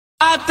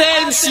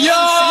Atención!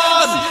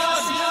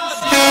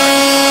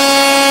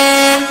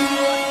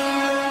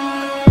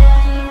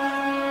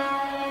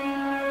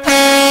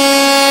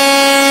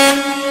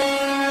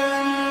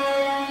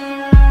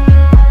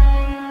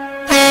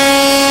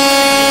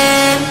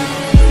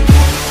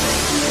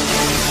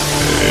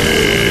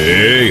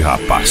 Ei,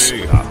 rapaz.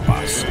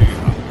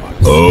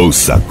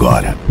 Ouça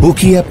agora o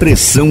que é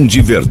pressão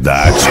de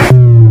verdade.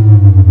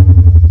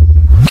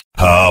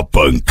 A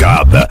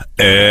pancada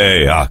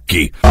é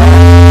aqui.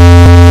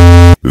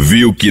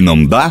 Viu que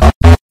não dá?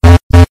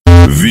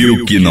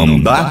 Viu que não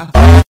dá?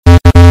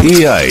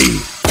 E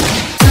aí?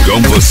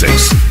 Com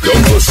vocês,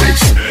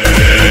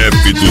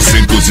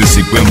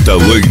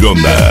 F250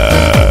 Loirona.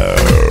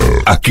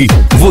 Aqui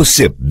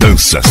você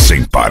dança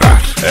sem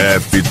parar.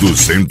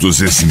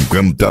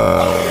 F250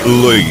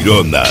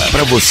 Loirona,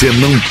 pra você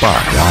não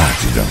parar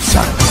de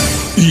dançar.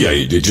 E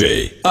aí,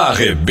 DJ?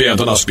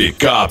 Arrebenta nas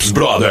picapes,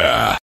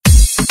 brother!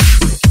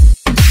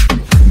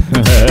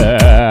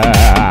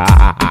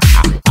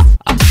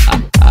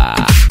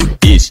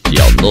 Este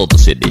é o novo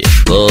CD,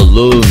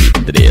 volume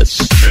 3.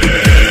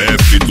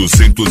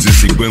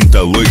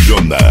 F250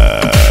 Loirona.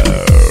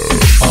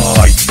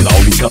 A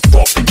hidráulica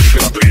top de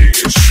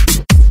Imperatriz.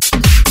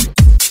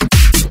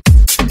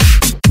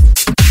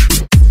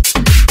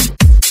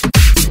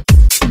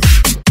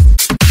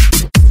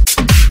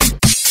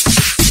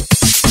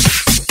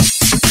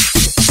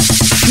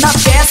 Na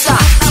peça,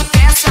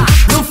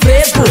 no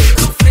frevo,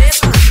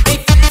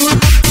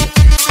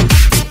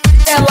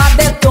 ela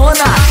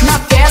detona. Na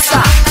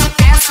peça,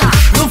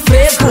 no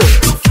frevo,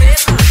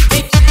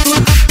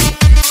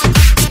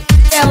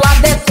 ela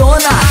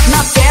detona.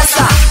 Na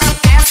peça,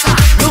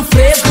 no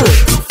frevo,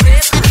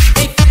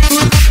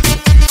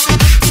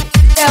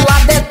 ela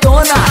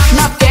detona.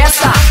 Na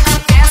peça,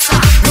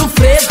 no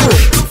frevo,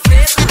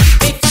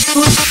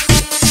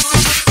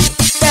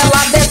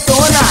 ela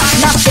detona.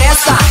 Na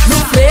peça, no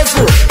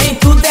frevo, em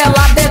tudo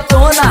ela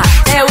detona.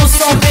 É o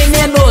som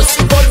venenoso,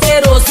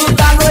 poderoso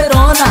da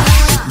Loirona.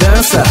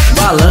 Dança,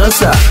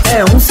 balança,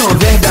 é um som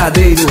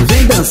verdadeiro.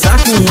 Vem dançar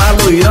com a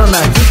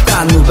Loirona que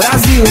tá no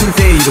Brasil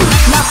inteiro.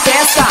 Na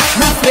peça,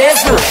 no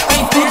frevo,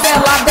 em tudo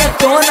ela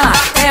detona.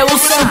 É o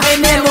som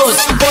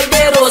venenoso,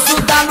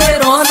 poderoso da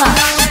Loirona.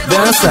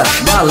 Dança,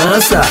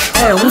 balança,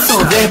 é um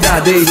som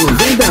verdadeiro.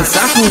 Vem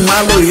dançar com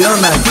a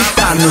Loirona que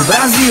tá no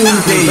Brasil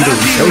inteiro.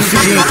 É o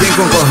seguinte, tem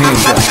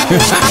concorrência.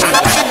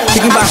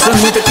 Fica embaixando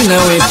muito aqui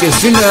não, hein? Porque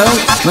senão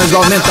nós vamos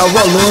aumentar o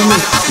volume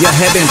e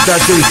arrebentar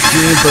seus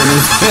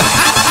tímpanos.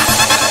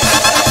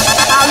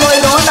 A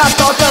Loirona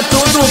toca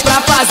tudo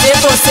pra fazer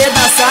você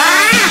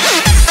dançar.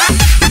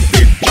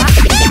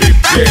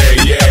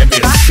 DJ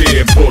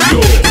MC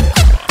Buiu.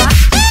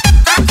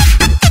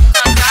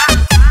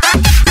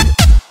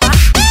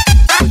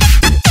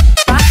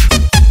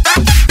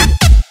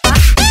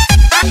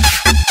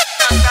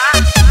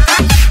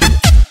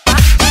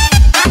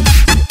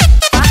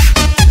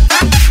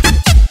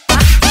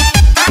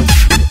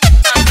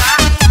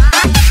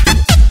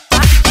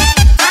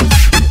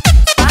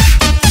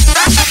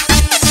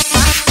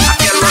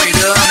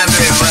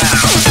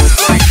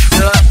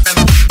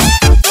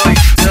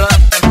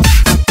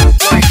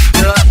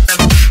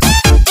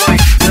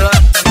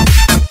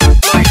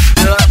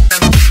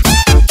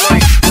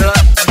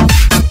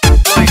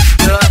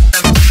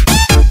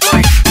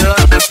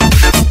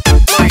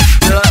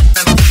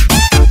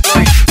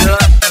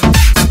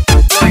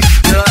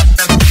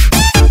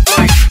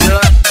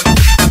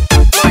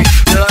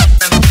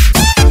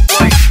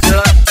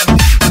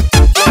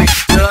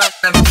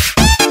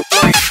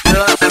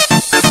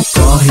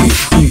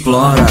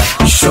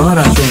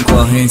 Chora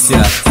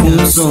concorrência, com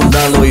o som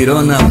da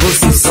Loirona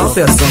você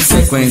sofre as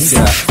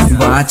consequências.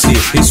 Bate,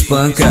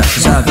 espanca,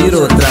 já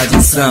virou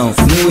tradição.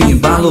 No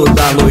embalo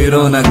da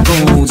Loirona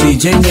com o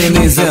DJ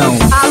Nenezão.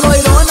 A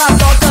Loirona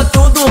toca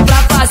tudo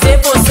pra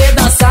fazer você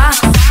dançar.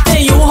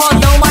 Tem o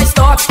rodão mais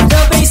top,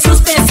 também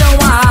suspensão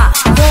AA.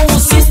 Com o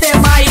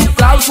sistema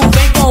hidráulico,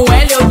 vem com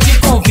ela eu te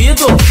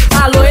convido.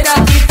 A loira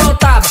que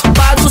faltava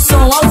para o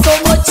som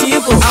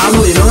automotivo. A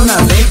Loirona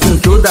vem com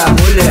tudo, a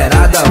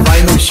mulherada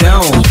vai no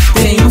chão.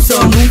 Tem um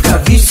som nunca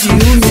visto e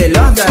o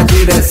melhor da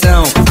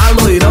direção. A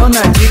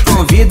Loirona te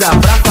convida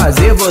pra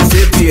fazer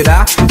você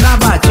pirar. Na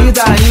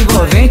batida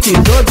envolvente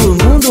todo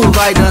mundo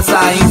vai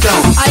dançar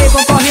então. Aí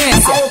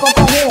concorrência,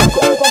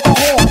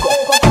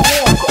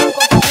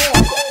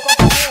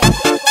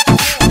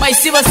 mas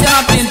se você não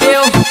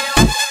aprendeu,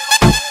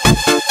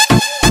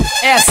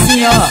 é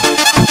assim ó.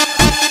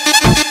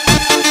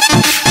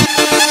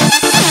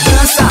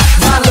 Dança,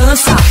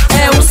 balança,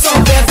 é o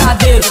som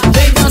verdadeiro.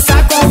 Vem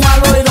dançar com a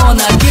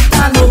Loirona que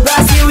tá no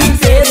Brasil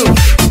inteiro.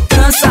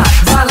 Dança,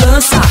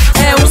 balança,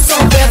 é o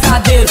som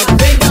verdadeiro.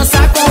 Vem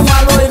dançar com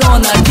a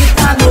Loirona que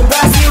tá no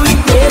Brasil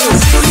inteiro.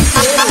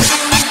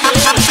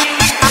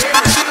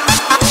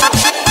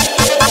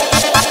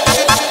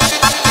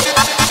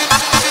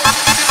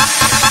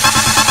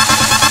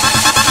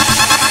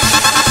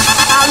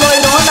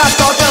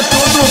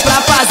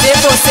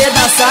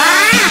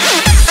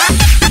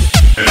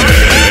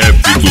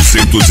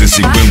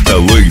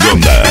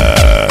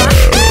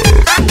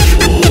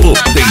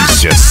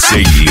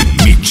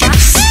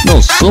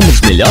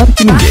 somos melhor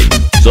que ninguém.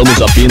 Somos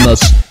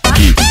apenas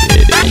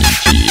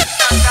diferente.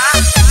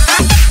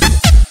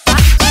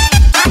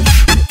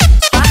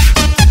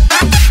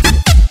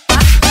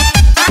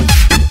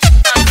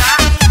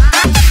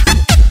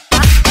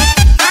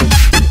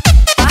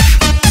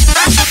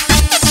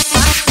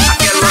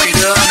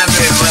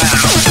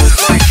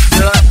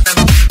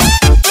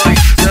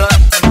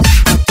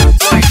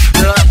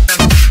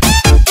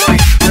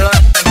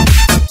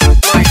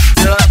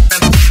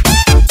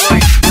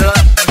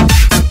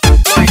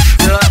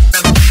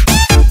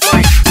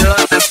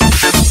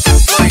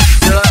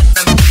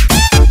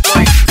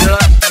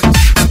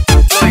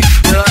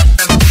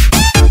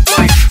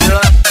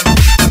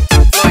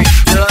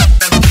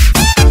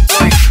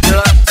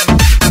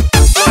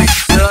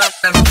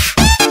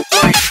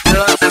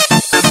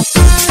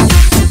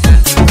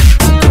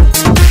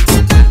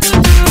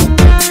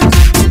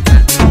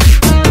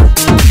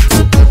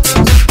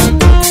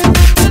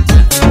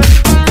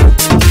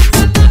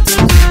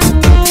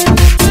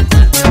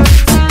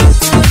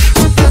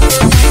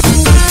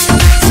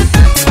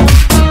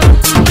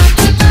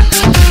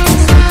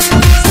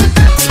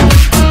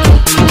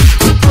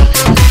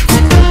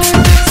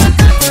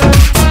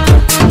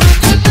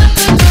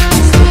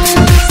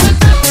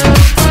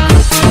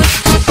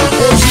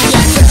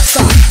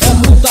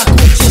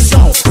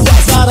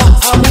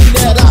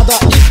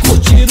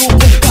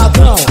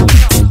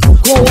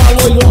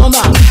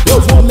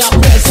 Eu vou me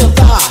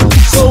apresentar,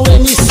 sou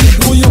MC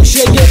Buiu,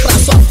 cheguei pra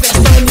sua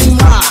festa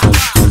animar.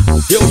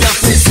 Eu me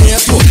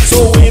apresento,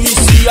 sou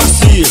MC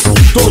Assis,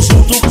 tô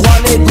junto com a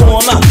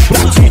negona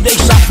pra te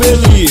deixar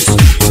feliz.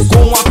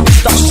 Com a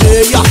pista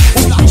cheia,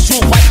 o bicho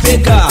vai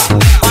pegar.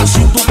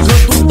 Agito,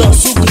 canto,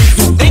 danço,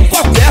 grito em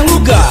qualquer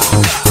lugar.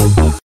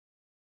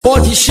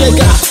 Pode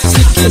chegar,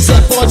 se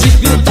quiser pode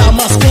gritar,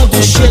 mas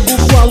quando chego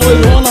com a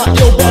loirona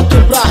eu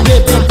boto pra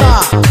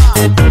arrebentar.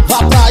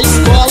 Vá pra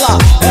escola,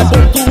 é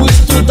bom tu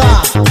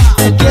estudar,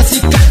 porque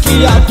esse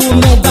caqueado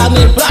não dá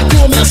nem pra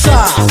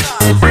começar.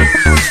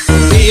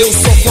 Eu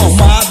sou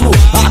formado,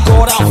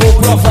 agora vou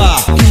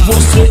provar que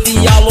você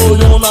e a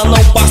loirona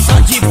não passa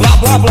de blá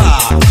blá blá.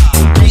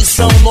 Que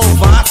são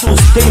novatos,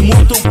 tem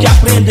muito que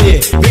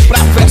aprender. Vem pra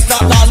festa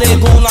da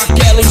negona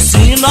que ela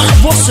ensina a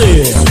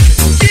você.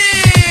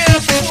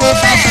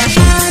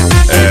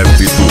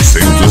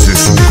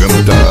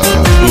 F250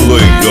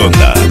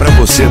 Loirona, pra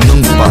você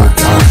não parar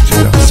de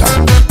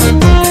dançar.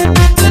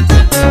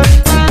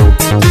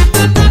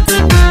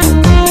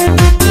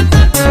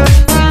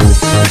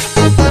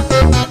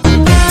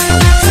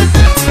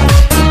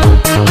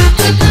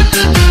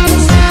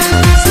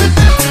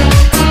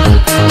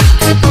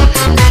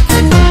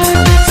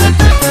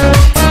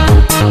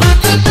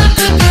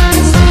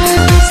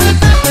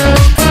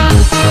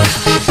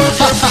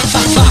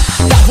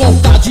 Dá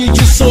vontade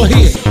de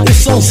sorrir, o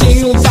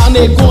sonzinho da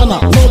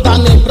negona não dá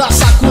nem pra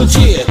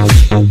sacudir.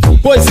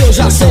 Pois eu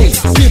já sei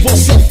que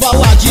você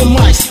fala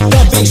demais,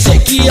 também sei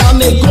que a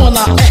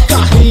negona é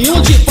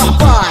carrinho de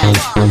papai.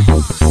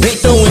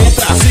 Então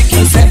entra, se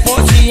quiser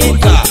pode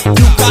entrar,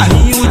 que o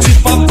carrinho de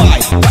papai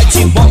vai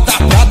te botar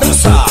pra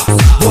dançar.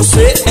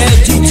 Você é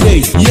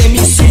DJ e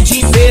MC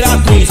de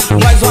Imperatriz,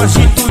 mas o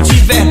agito de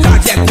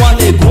verdade é com a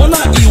negona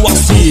e o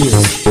Assis.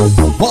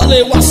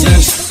 Valeu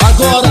Assis,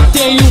 agora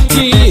tenho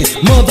que ir,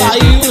 manda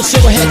aí o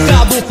seu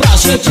recado pra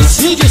gente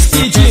se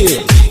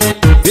despedir.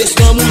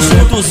 Estamos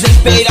juntos em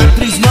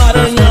Imperatriz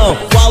Maranhão,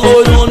 com a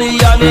loirona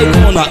e a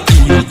negona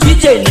e o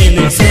DJ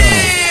Nenenzão.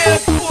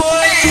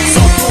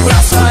 Solta o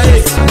braço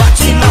aí,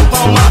 bate na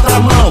palma da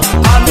mão,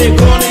 a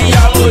negona e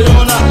a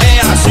loirona é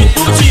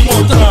agito de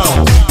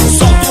montão.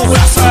 Solta o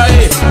braço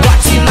aí,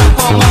 bate na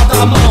palma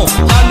da mão,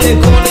 a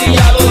negona e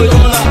a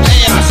loirona é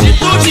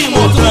agito de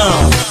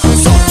montão.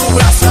 Solta o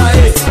braço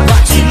aí,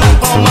 bate na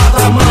palma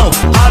da mão,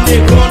 a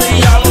negona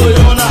e a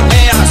loirona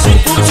é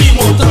agito de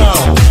montão.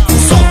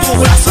 Solta o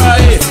braço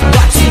aí,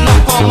 bate na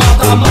palma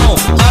da mão,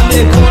 a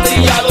negona e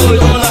a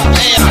loirona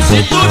é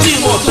agito de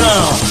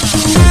montão.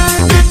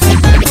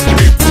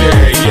 DJ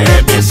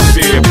MC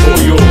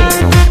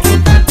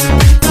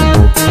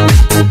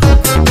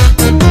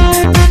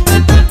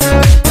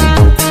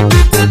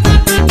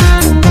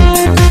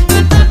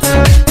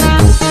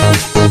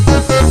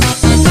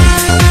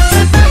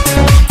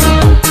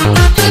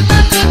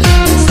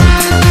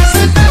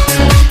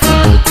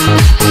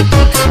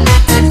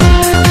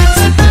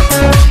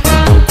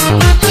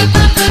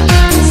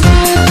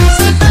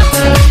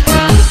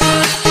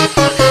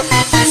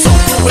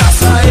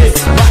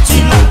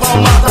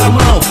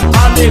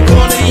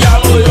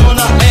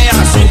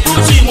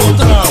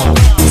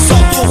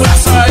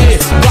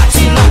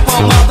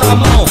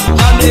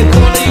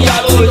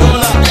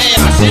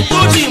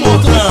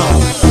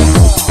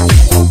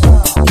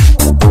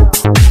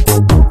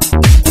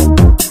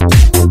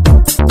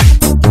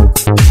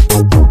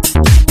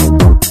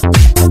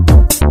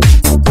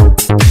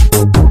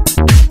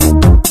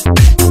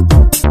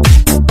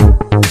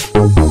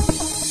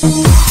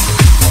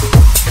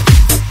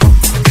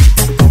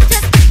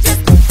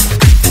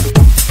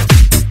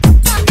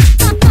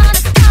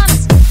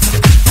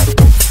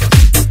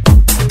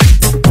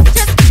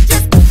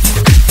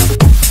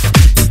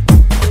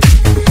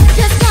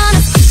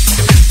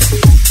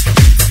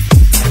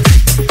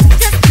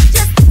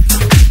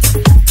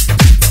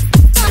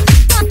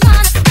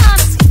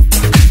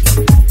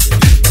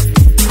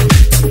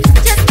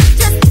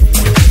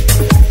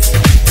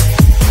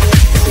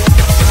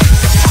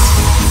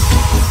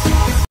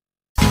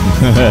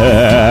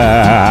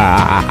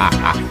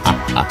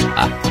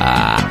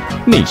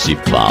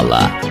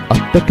fala. A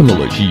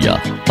tecnologia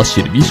a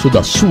serviço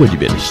da sua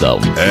diversão.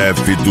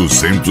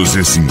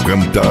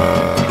 F250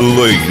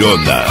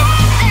 Loirona.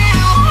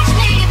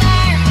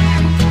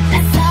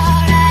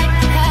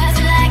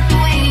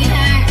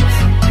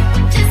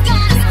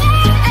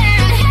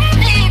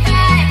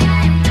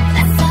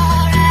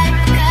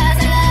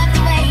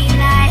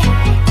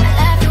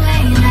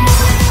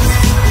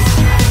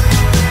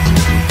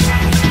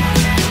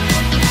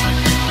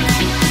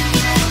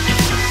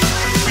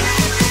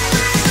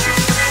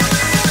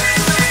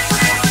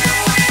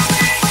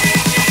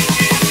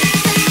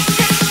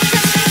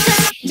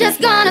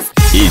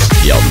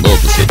 Este é o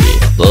novo CD,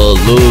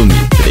 volume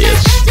 3.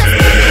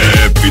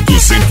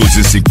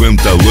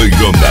 F250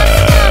 Loirona.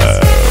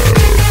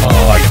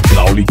 A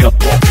hidráulica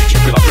top de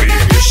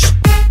Imperatriz.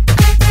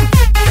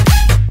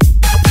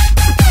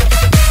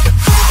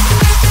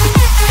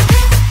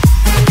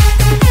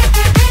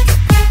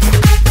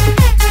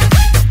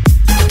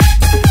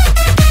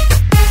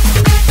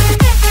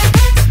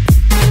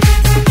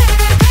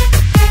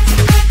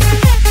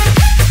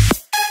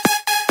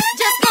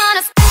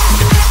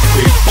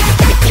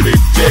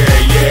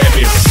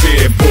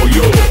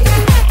 Buiu.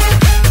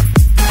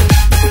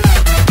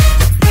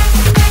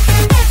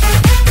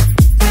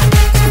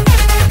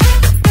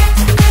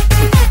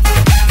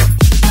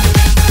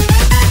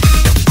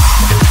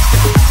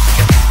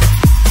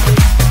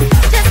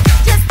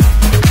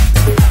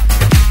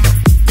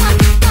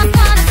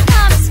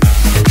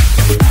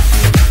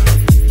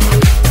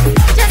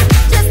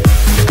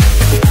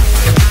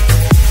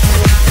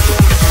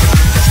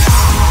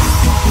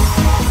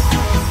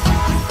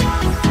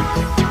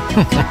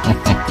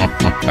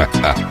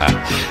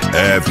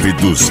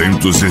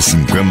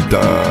 F250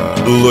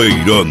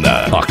 Loirona.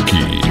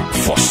 Aqui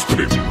faz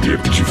tremer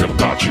de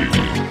verdade.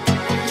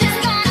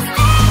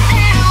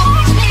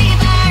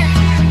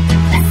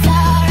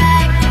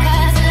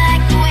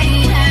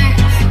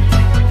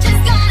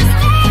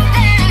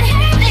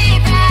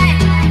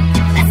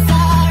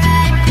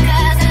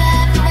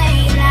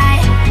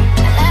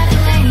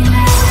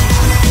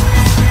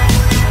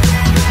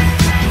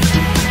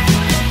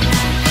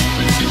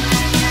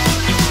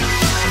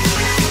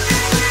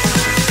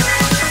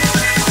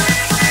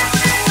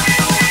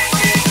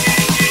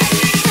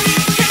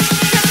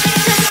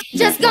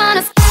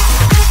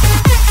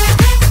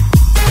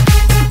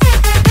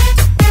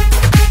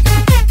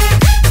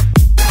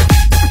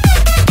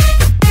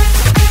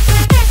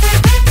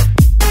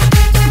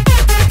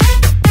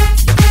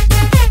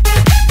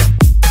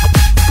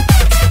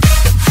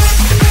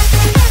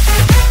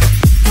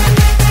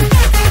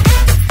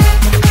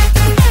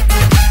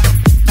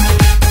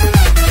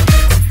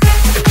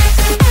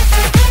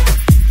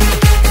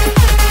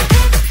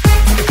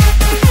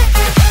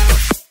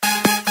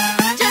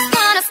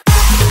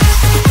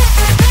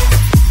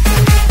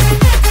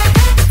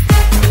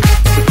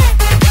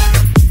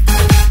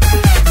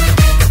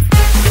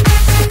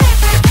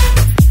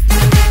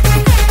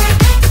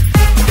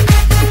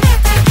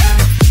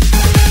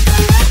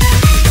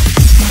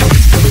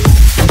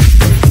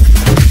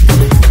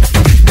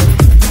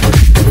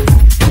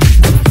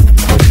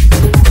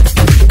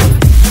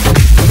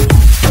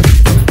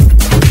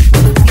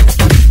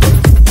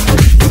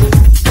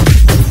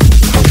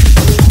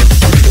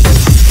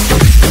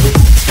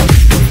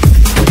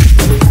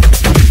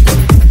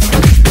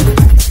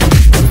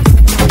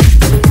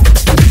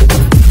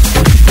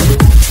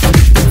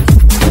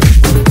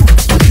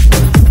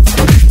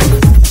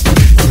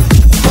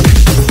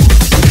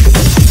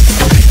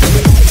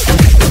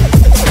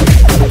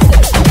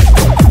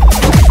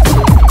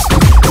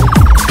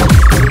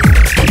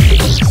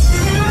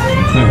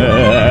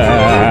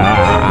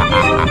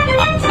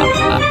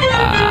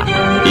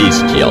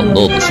 Este é o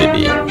novo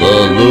CD,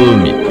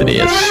 volume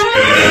 3.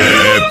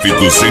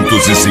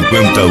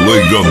 F250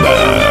 Loirona.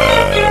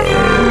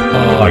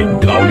 A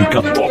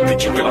hidráulica top de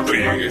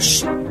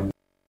Imperatriz.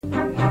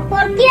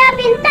 ¿Por qué ha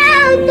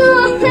pintado tu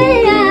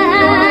ojera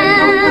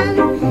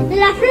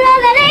la flor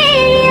de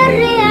lirio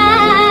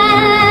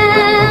real?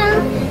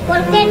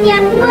 ¿Por qué te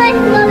has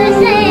puesto de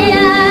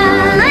cera?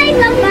 Ay,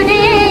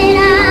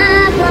 campanera,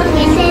 ¿por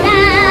qué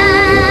será?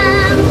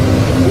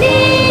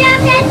 Mira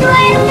que tú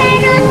el que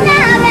no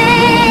sabe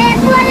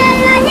cuál es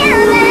la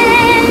llave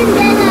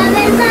de la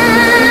verdad.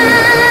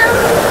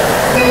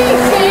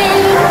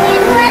 Dicen que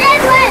tú eres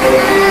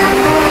buena,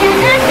 que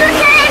no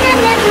sucede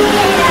que tú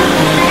quieras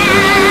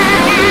parar.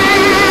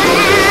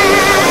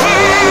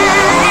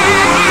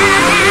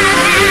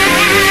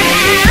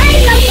 Ay,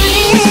 campanera,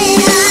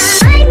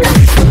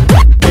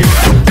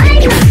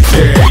 ay,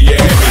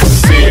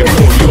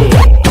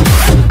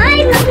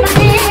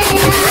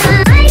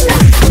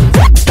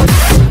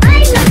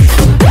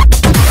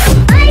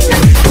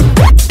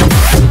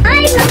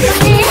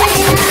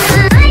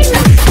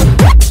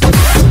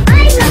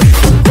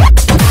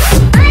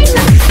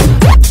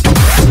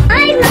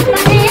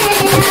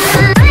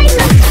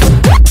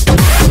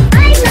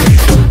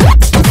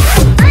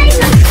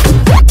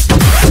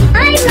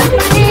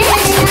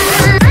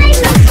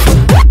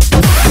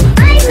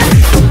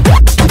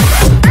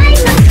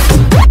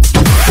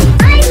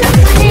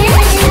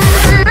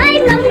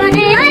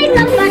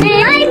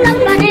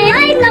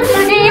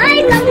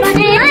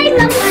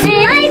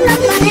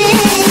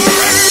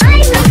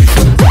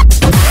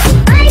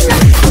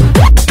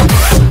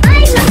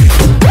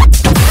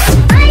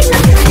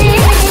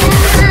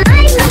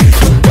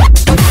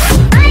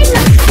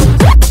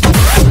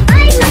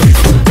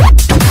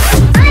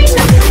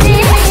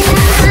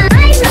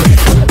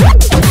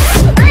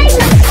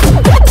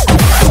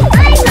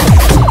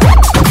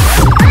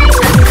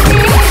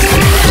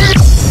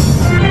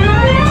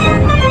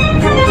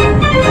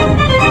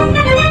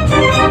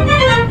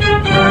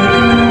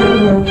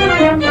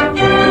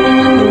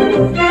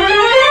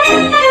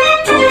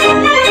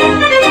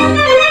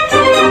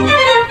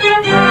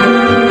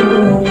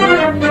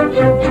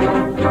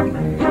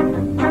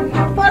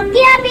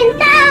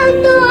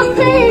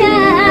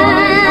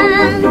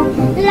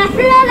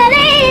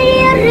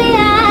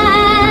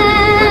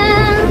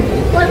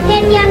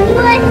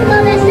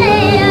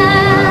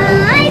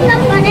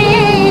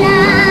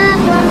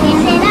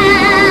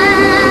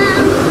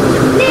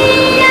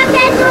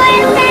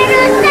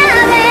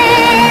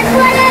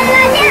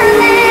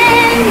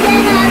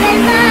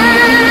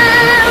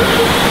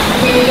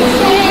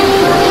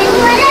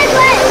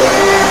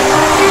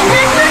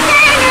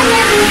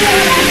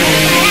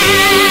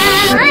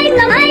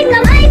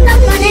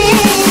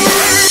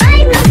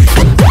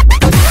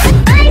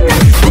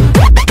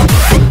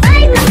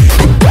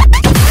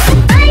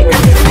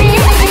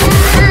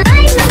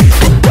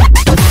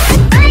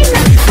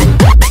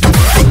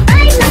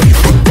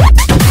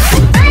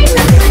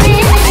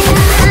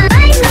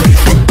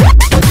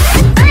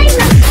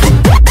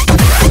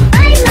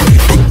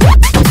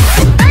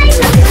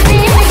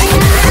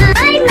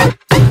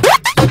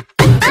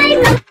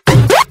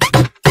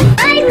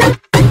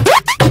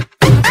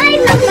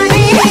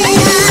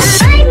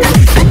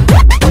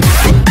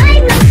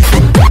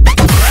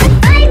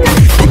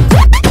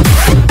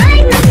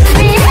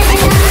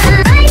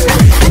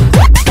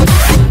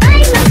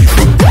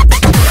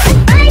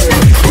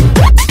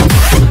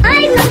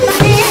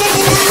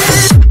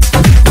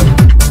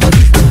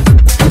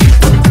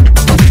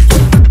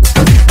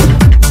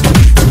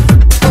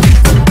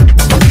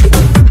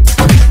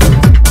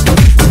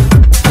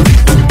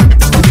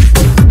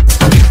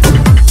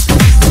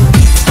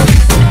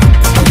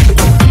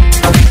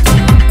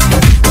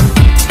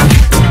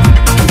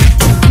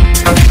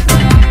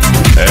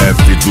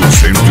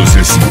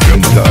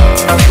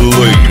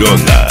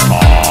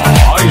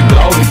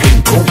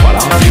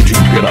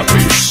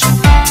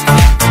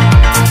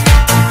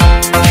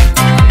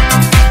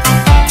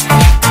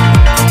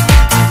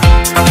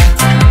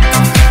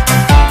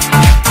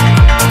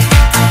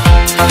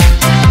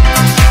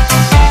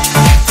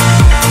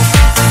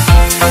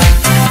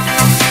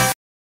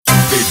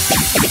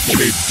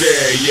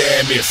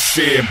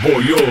 MC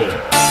Buiu.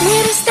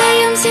 Мы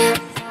расстаемся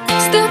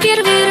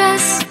 101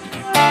 раз,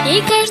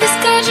 и каждый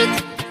скажет,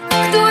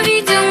 кто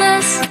видел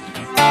нас.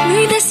 Ну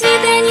и до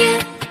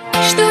свидания,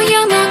 что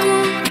я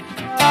могу,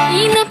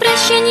 и на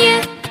прощание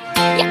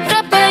я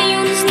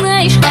пропою. Ну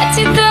знаешь,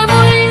 хватит,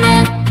 довольно,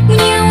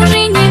 мне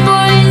уже не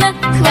больно.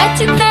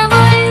 Хватит,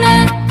 довольно,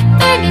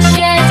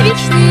 обещать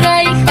вечный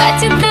рай.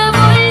 Хватит,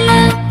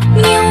 довольно,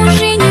 мне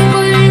уже не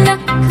больно.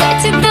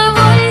 Хватит,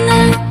 довольно,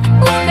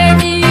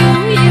 уходи,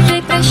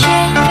 уезжай,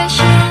 прощай,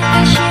 прощай,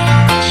 прощай,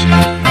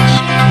 прощай,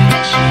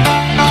 прощай,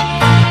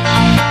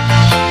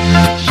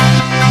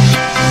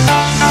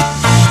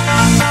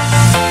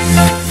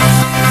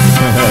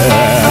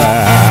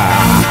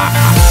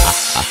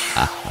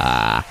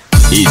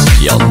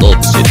 Este é o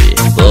novo CD,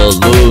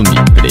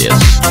 volume 3.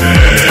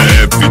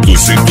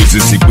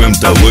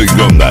 F250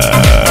 Loirona.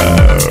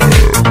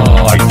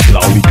 A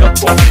hidráulica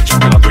top de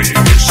pela vez.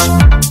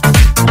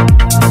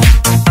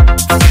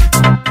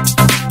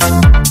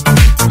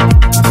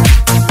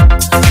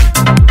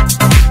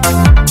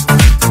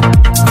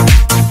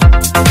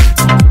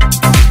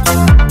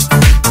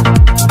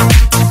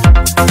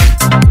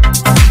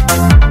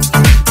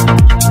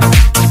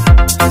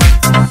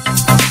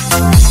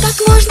 Как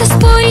можно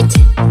спорить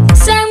с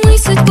самой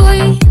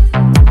судьбой?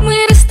 Мы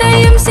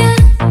расстаемся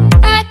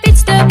опять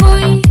с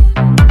тобой.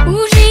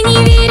 Уже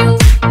не верю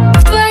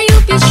в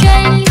твою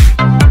печаль.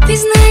 Ты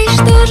знаешь,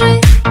 тоже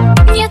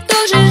мне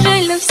тоже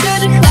жаль, но все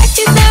же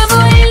хватит,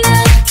 довольно,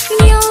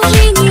 мне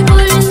уже не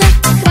больно.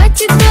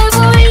 Хватит,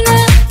 довольно,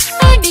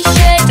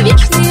 обещать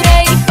вечный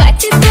рай.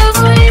 Хватит,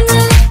 довольно,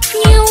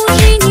 мне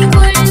уже не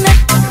больно.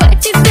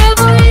 Хватит,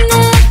 довольно,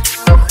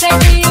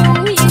 уходи,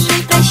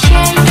 уезжай,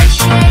 прощай,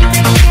 прощай,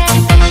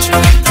 прощай,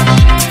 прощай.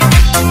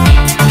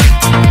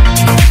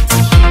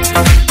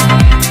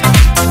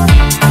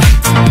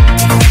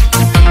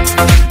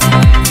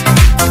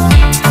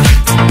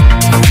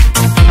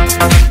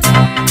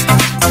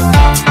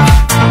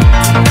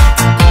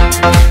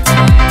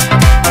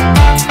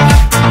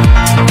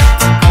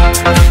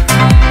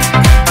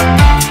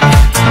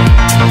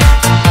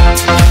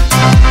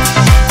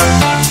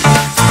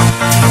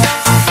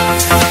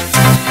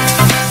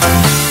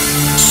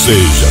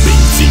 Seja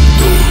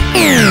bem-vindo.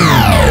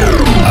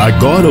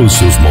 Agora os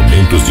seus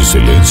momentos de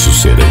silêncio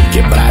serão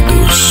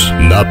quebrados.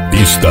 Na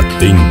pista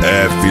tem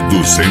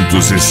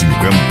F250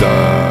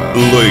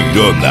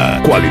 Loirona.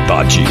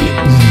 Qualidade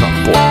na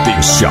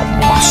potência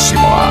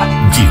máxima.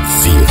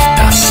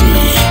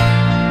 Divirta-se.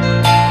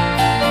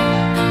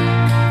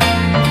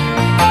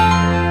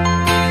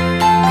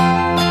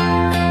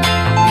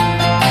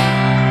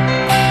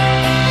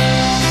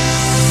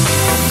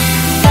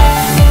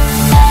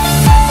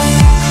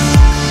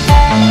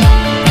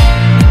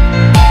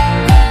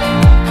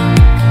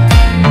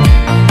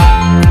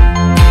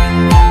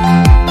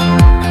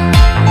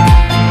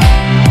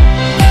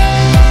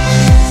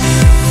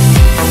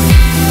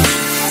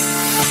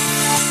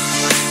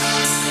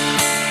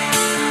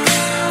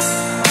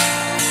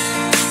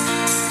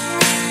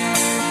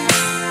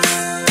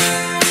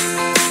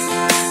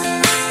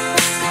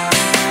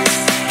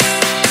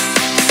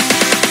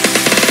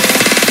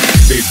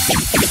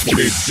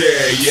 DJ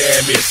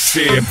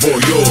MC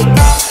Buiu.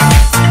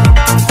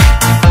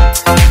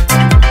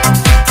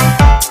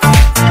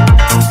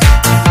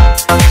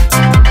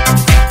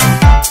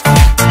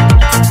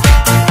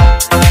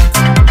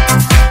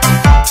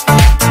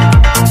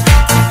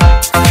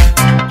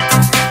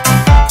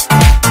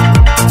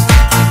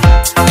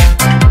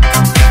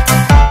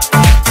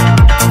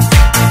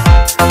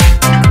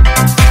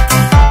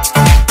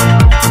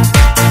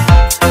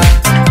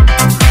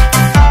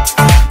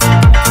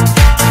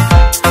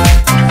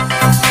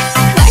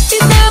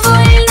 Хватит,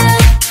 довольно,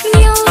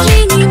 мне уже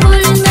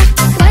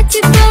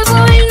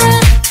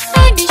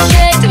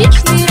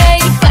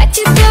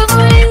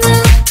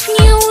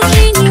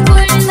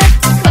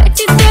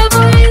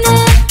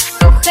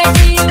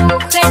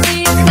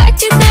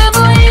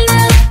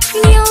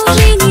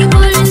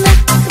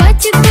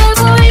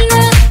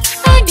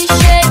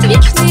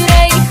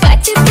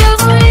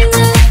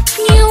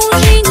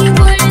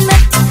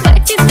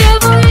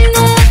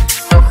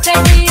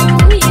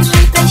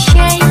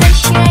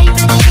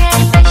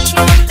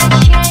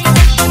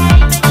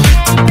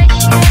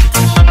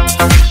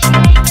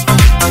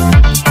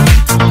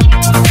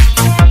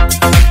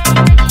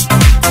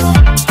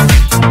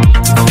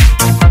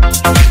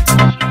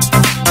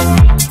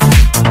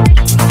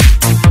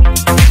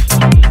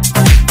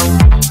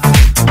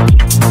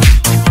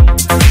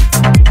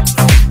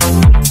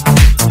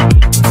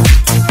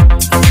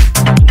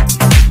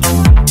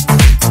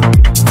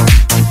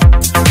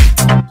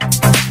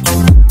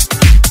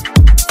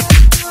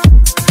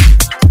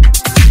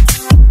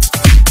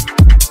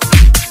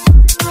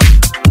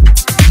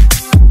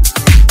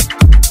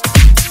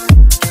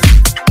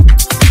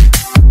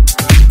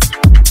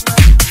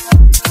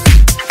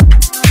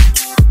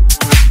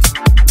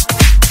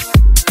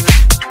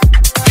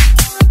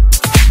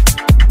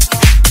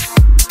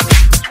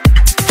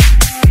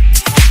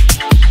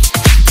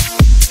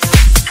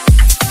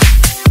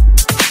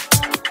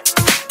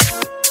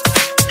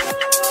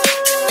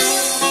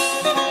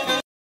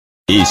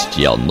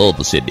Este é o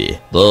novo CD,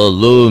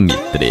 volume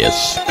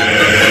 3.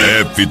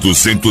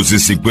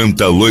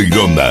 F250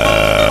 Loirona.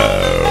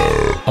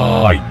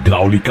 A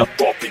hidráulica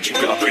top de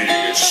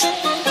Imperatriz.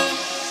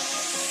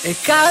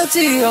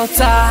 הכרתי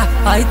אותה,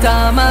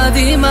 הייתה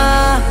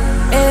מדהימה,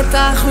 את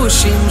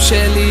החושים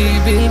שלי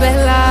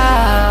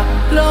בלבלה.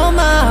 לא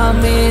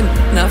מאמין,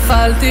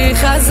 נפלתי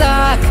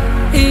חזק,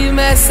 היא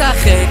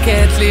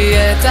משחקת לי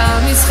את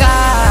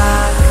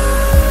המשחק.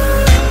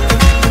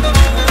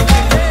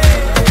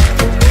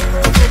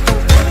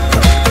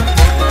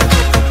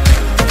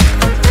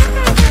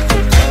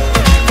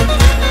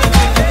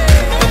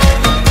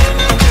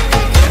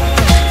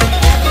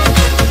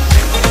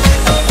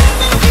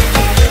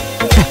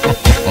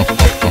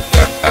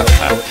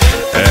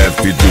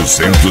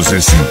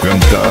 F250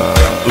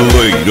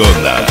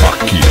 Loirona.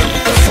 Aqui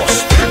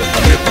faz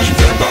treinamento de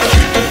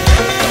verdade.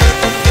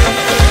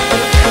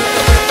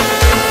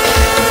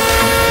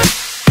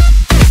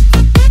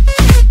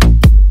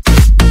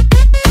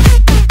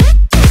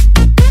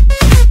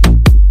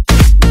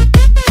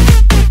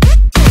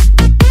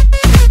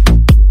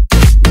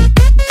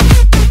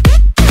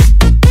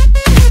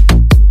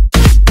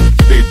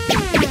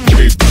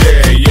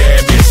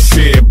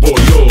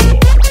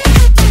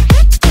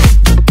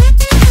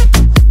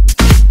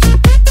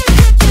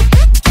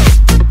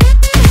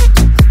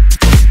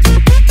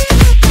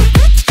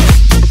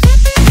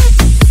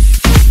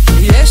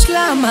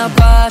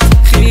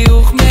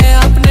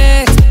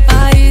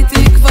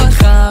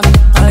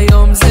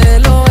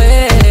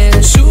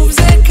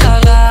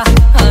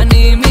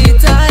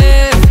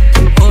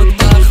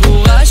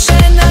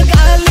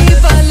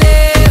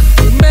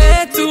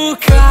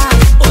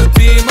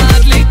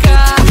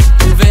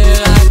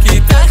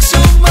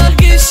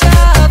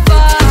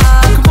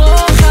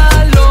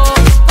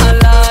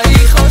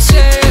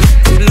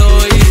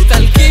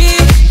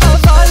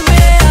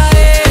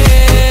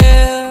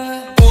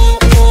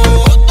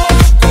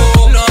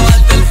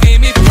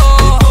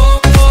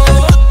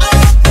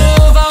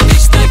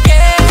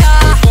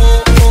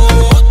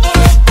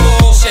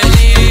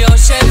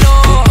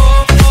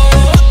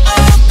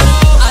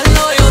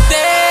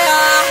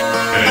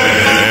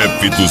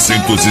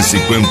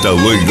 F250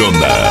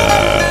 Loirona.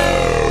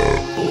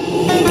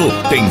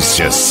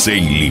 Potência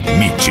sem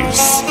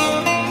limites.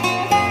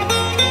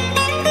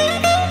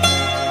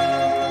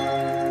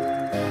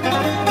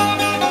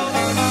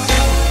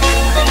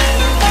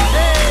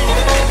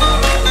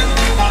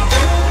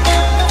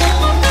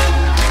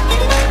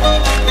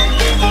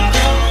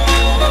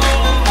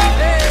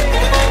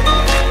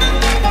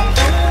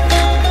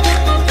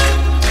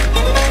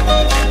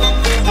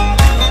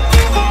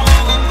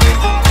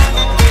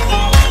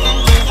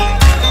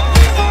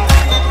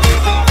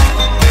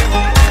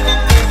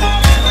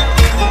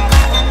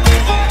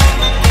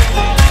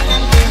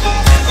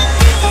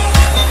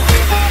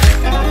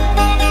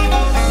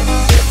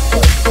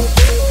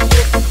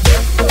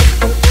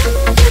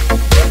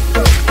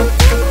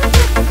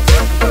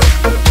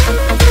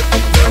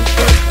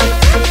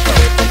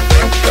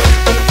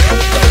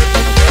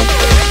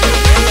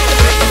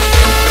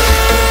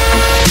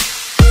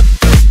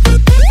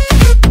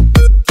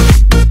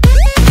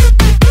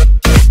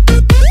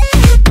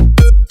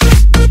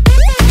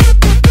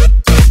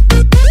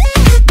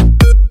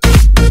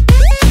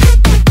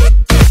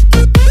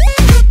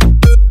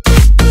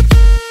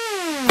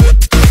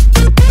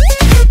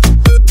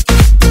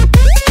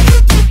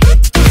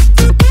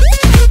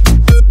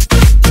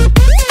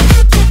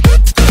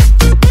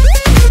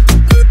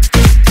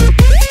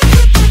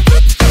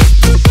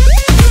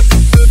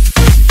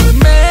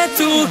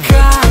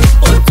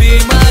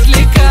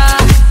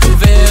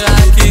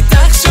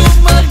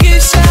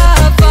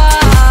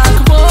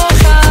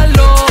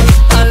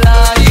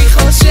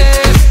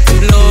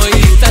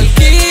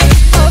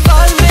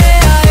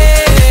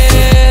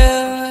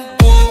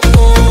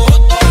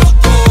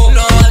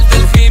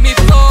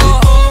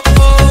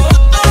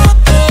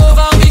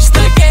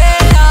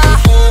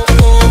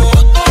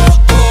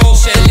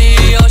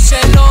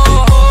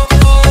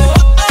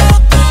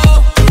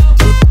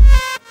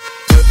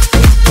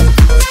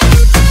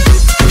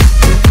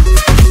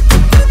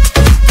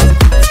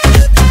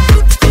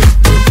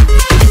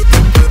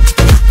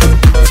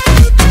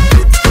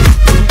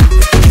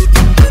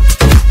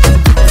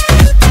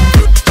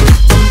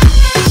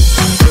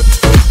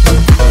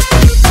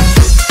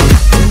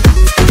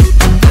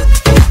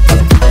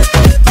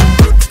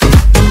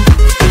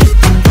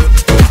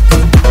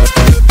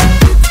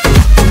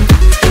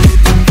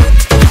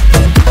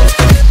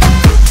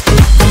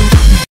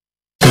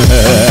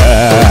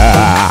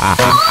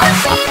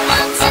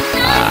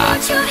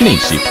 Nem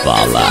se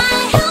fala,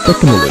 a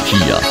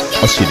tecnologia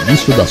a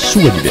serviço da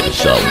sua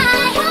diversão.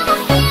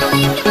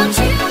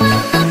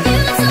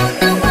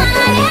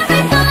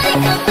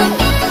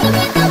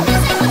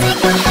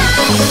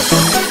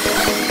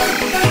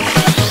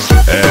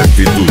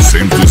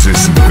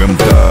 F250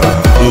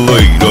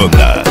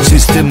 Loirona.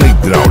 Sistema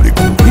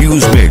hidráulico e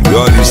os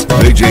melhores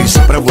DJs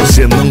pra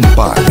você não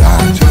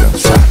parar de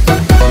dançar.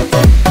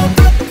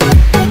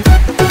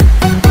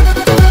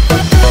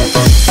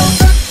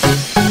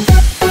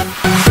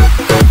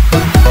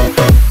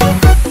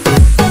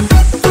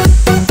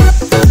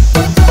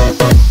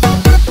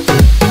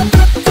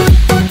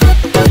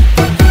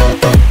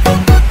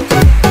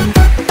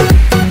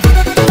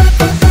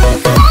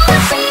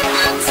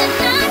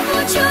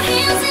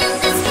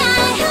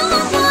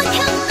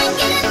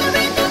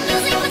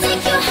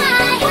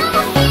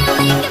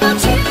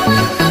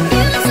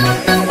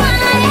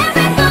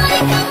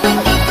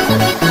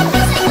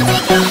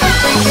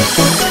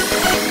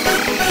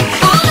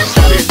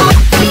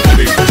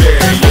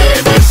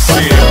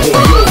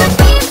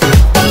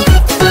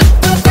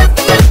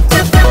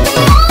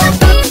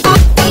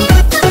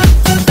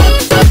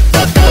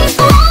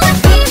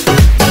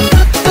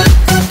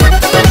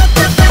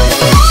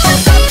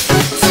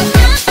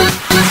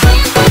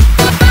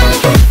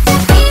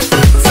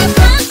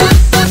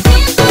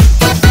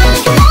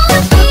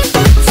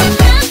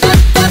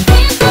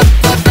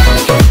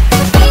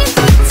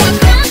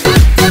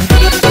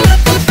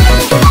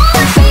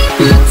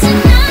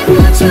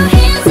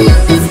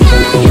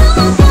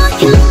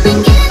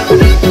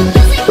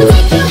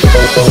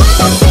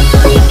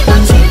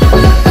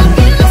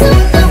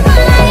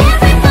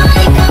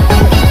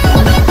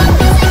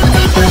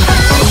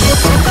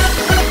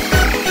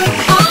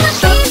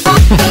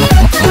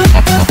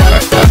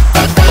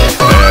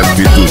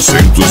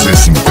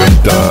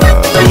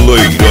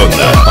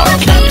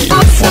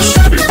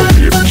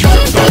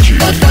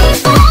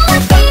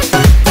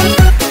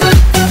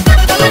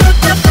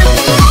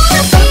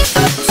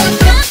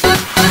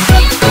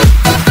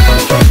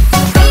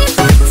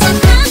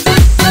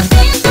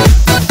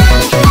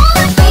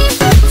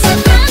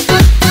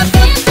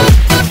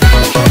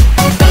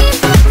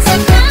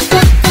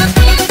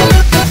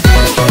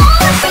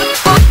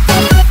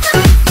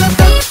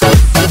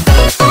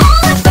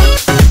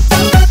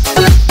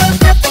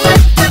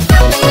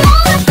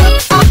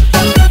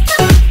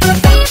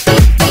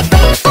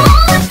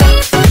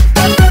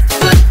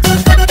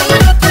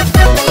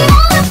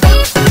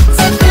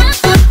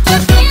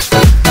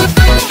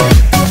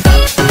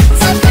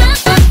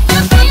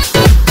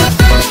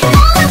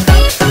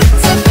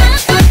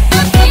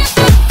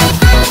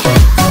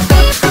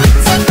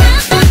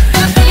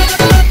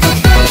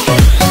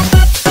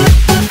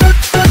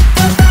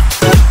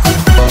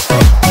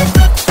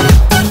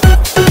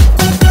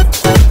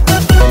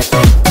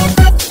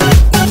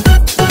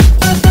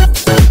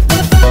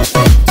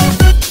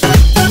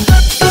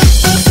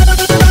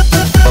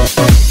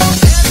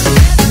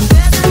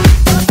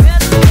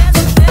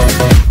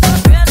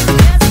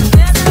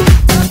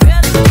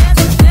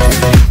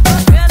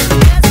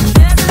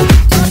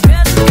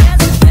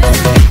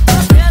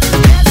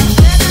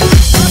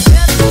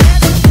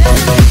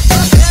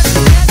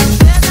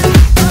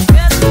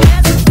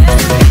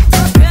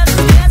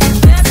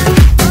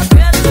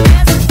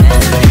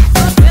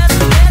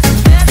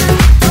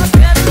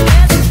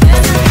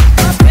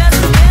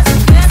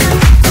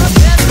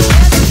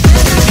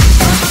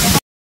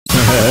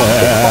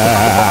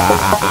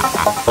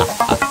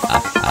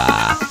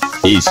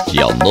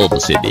 ao novo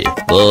CD,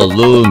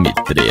 volume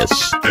 3.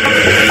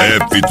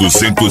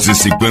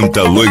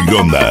 F250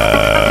 Loirona.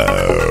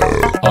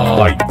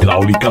 A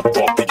hidráulica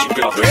top de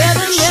Imperatriz.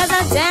 Rhythm is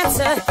a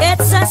dancer,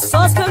 it's a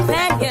soul's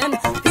companion.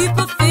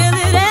 People feel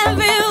it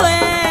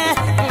everywhere.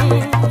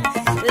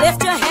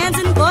 Lift your hands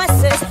and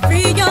voices,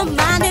 free your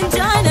mind and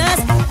join us.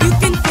 You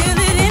can feel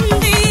it in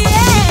the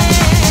air.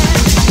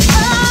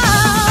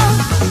 Oh,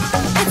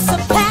 it's a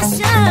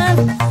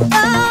passion.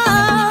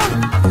 Oh,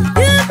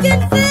 you can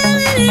feel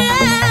it,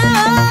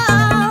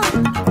 yeah. Oh,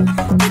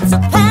 it's a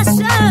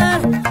passion.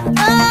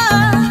 Oh.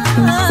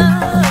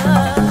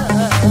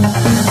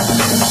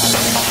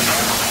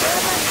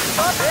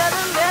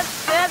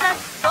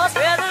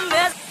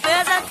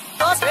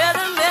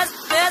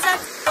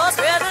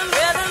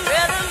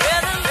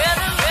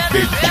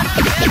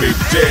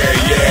 DJ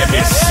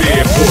MC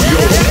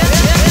Buiu.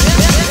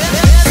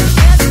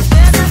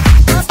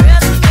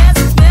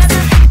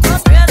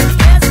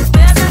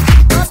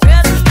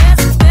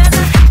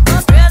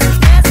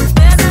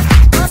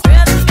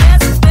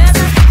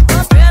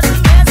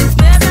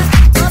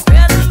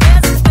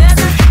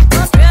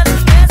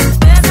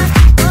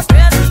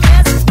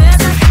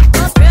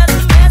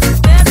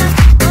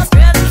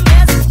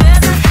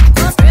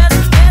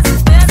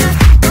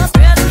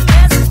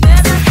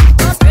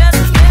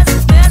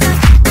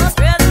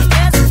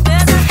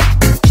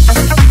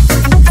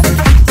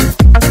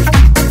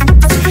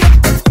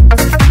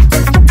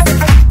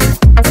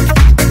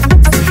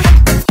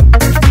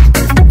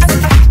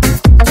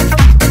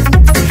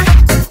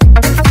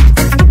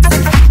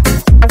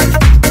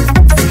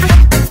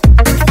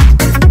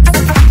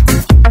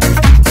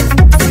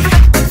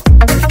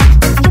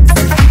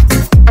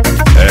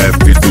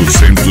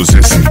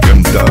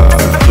 F250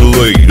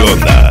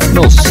 Loirona.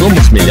 Não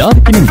somos melhor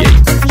que ninguém,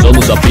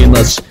 somos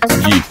apenas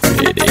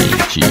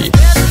diferente.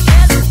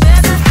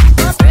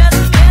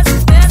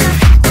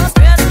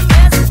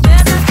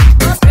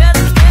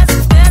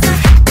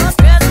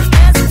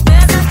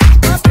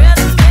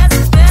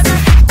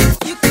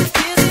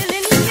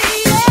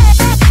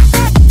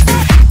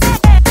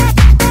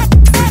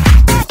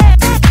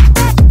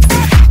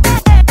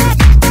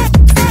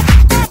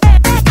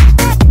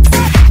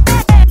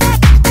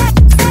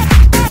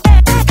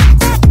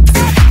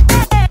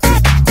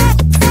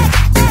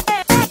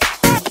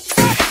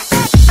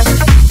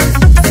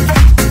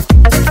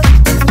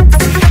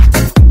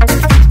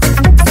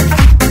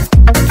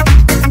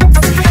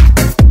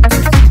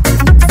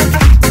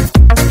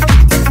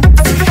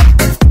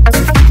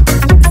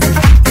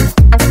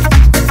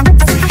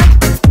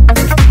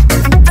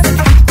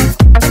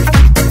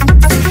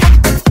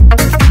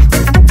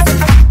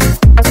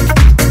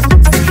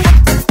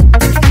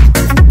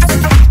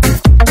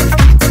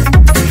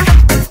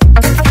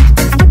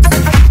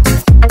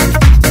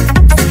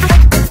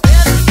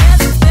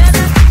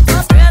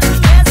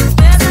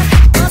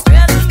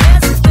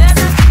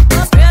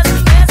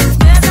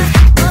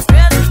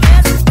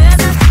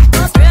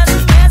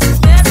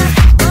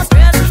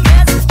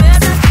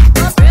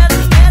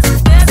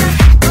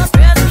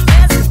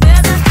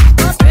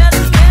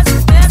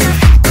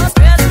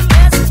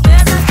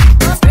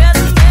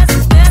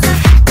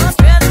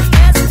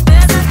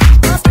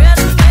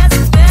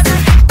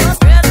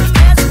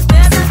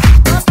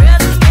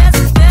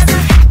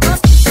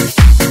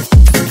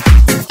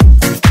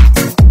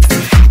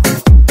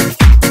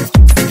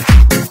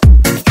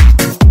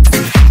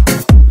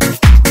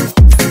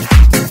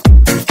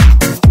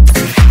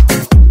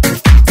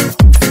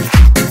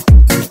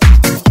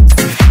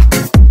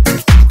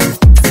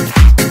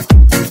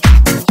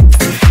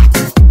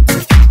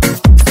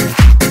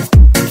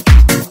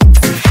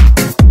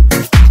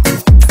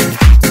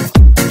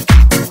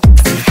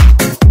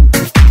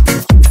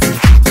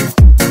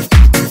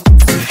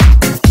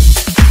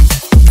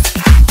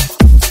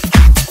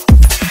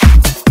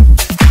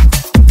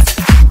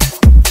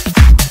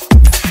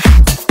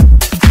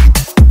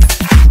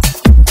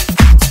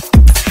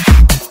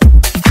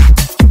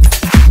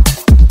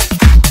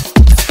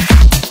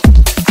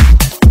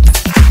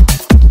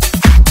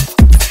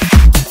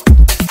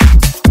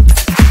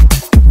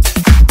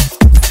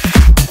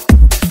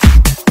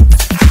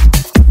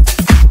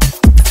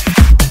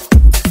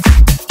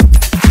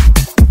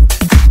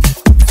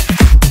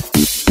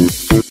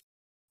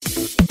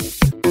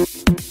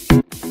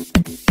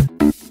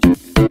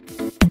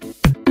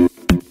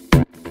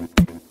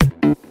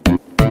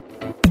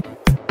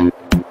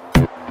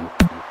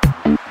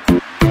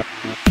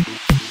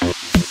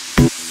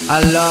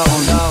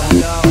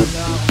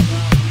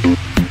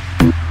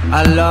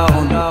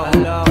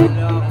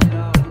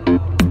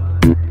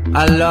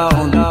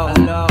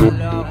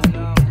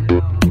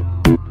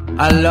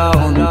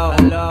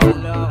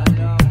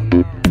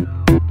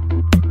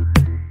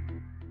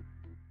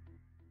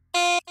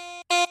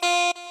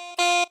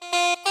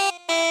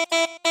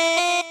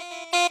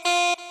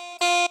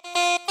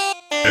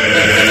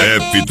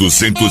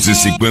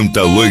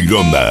 F250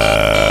 Loirona.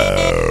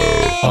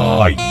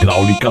 A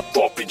hidráulica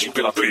top de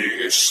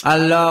Imperatriz.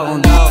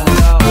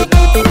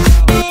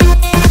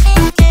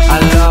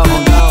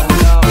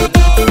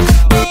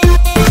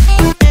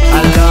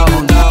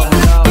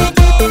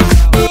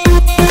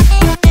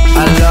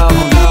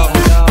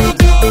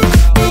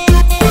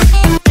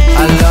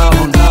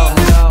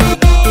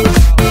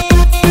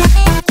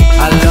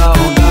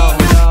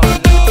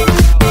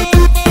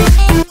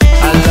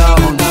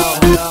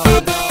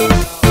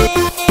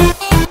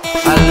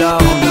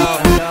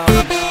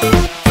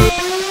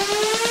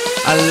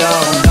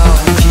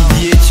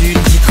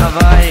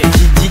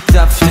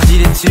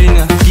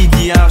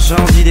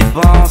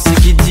 dépenses.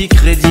 Qui dit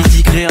crédit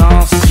dit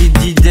créance. Qui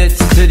dit dette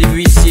te dit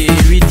huissier,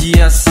 lui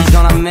dit assis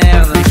dans la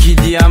merde. Et qui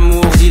dit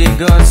amour dit les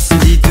gosses,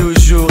 dit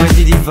toujours et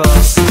dit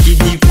divorce. Qui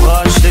dit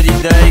proche te dit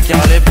deuil car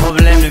les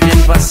problèmes ne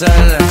viennent pas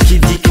seuls. Qui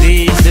dit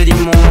crise te dit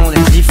monde,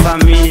 et dit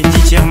famine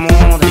dit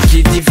tiers-monde. Et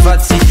qui dit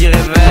fatigue dit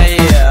réveil,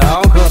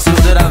 encore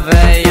sourd de la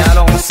veille.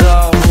 Alors on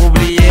sort pour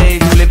oublier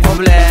tous les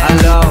problèmes.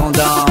 Alors on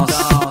danse,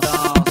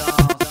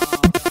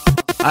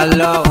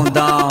 alors on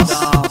danse,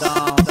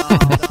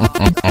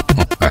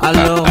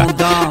 alors on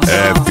danse.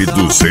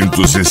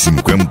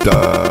 F250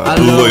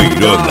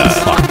 Loirona.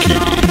 Aqui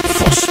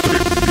faz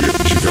tremer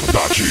de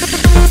verdade.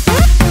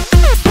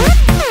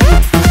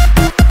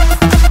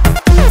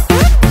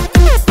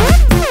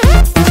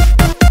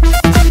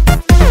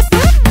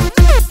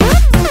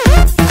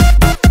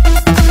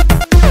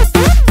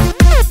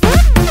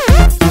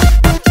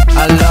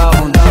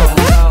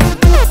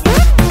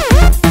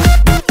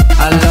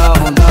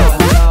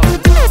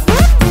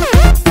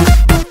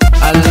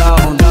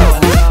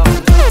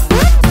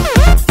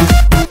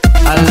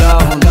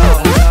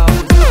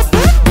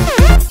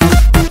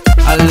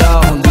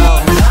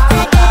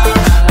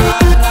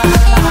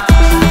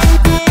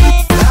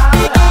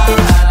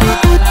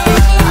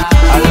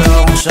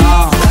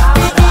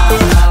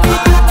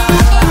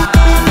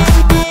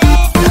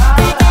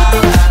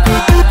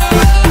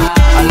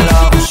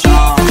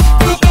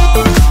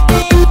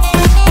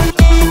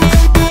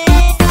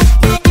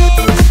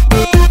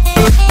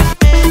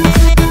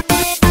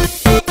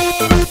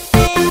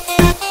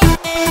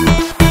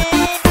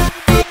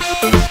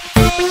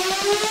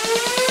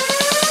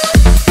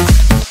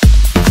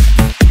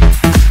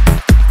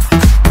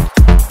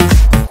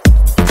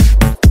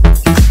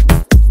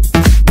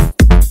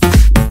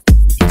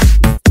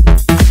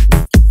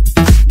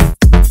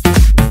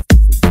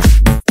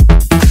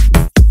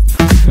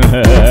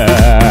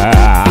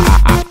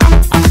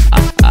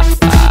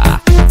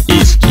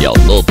 Este é o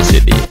novo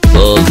CD,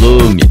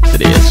 volume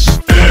 3.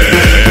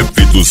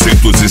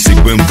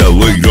 F250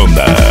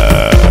 Loirona.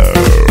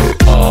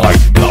 A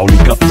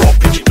hidráulica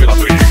top de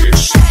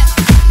Imperatriz.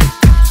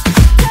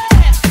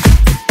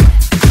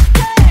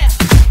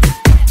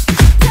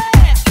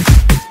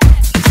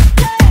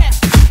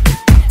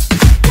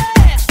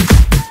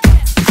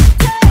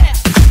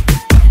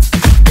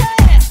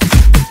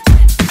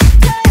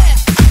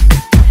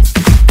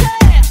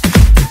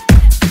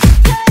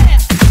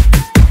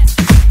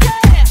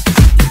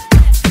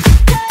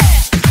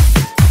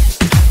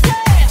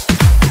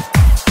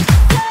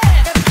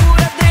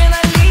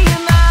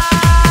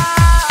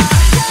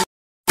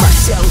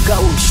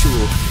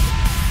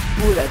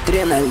 Pura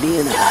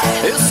adrenalina.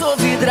 Eu sou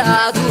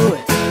vidrado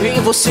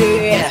em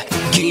você,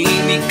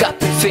 química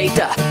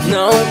perfeita,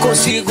 não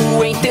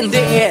consigo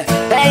entender.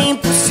 É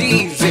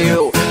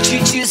impossível te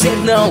dizer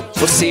não.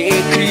 Você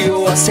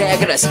criou as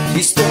regras,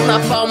 estou na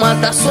palma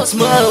das suas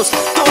mãos.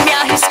 Tô me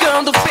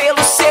arriscando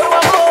pelo seu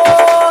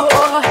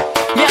amor.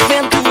 Me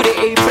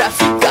aventurei pra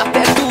ficar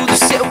perto do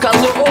seu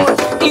calor.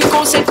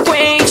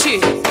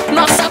 Inconsequente,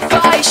 nossa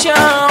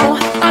paixão.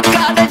 A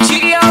cada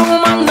dia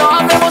uma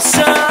nova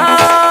emoção.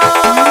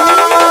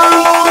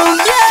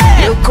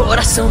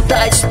 Coração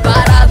tá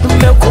disparado,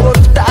 meu corpo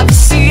tá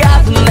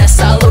viciado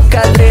nessa louca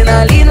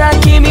adrenalina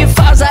que me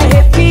faz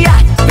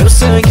arrepiar. Meu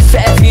sangue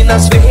ferve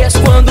nas veias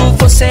quando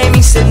você me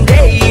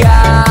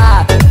incendeia.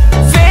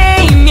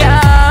 Vem me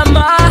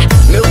amar.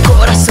 Meu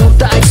coração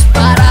tá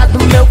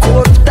disparado, meu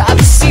corpo tá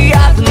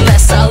viciado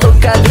nessa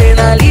louca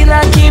adrenalina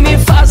que me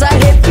faz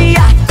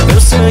arrepiar.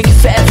 Meu sangue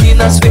ferve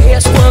nas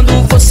veias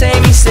quando você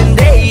me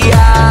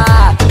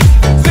incendeia.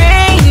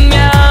 Vem me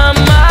amar.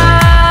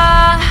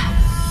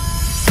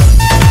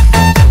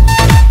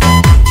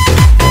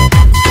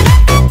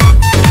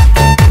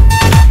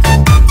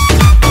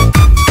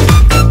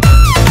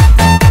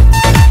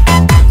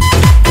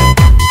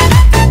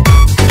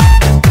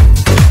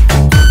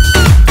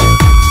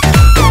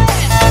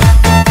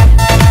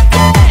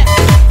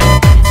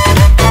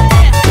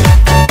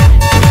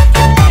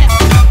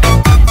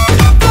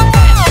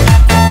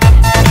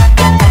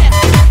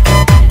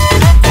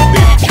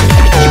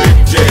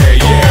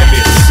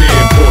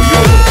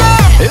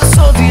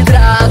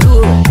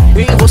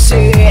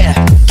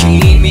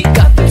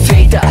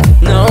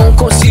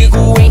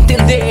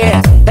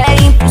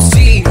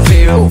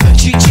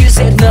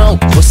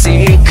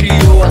 Você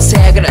criou as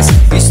regras,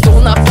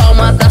 estou na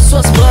palma das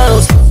suas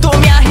mãos. Tô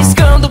me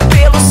arriscando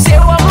pelo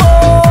seu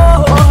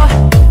amor.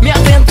 Me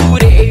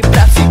aventurei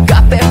pra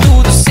ficar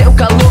perto do seu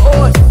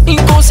calor.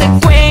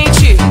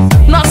 Inconsequente,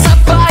 nossa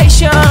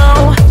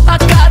paixão. A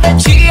cada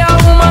dia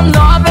uma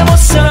nova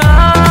emoção.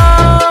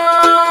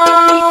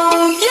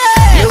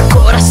 Meu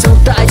coração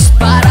tá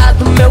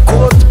disparado, meu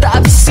corpo tá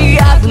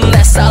viciado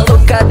nessa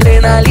louca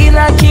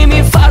adrenalina que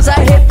me faz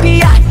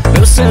arrepiar.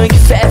 Meu sangue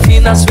ferve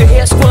nas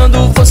veias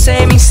quando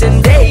você me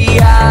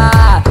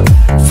incendeia.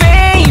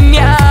 Vem me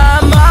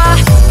amar.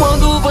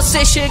 Quando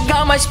você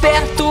chegar mais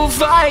perto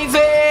vai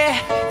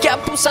ver que é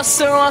possível.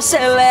 pulsação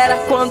acelera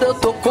quando eu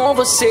tô com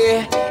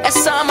você.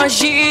 Essa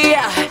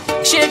magia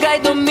chega e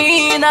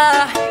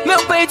domina. Meu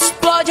peito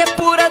explode, é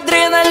pura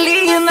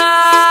adrenalina.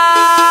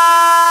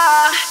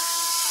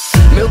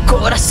 Meu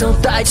coração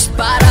tá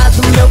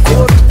disparado, meu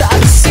corpo tá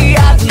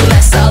viciado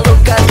nessa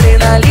louca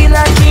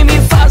adrenalina que me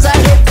faz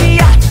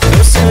arrepiar.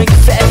 Meu sangue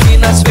ferve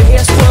nas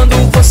veias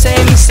quando você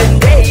me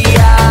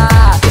incendeia.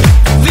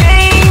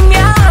 Vem me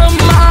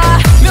amar.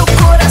 Meu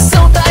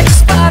coração tá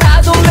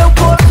disparado, meu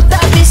corpo tá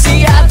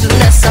viciado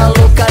nessa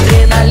louca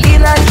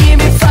adrenalina que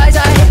me faz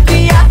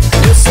arrepiar.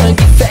 Meu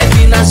sangue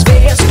ferve nas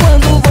veias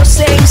quando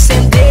você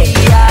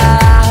incendeia.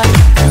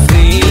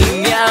 Vem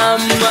me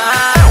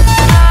amar.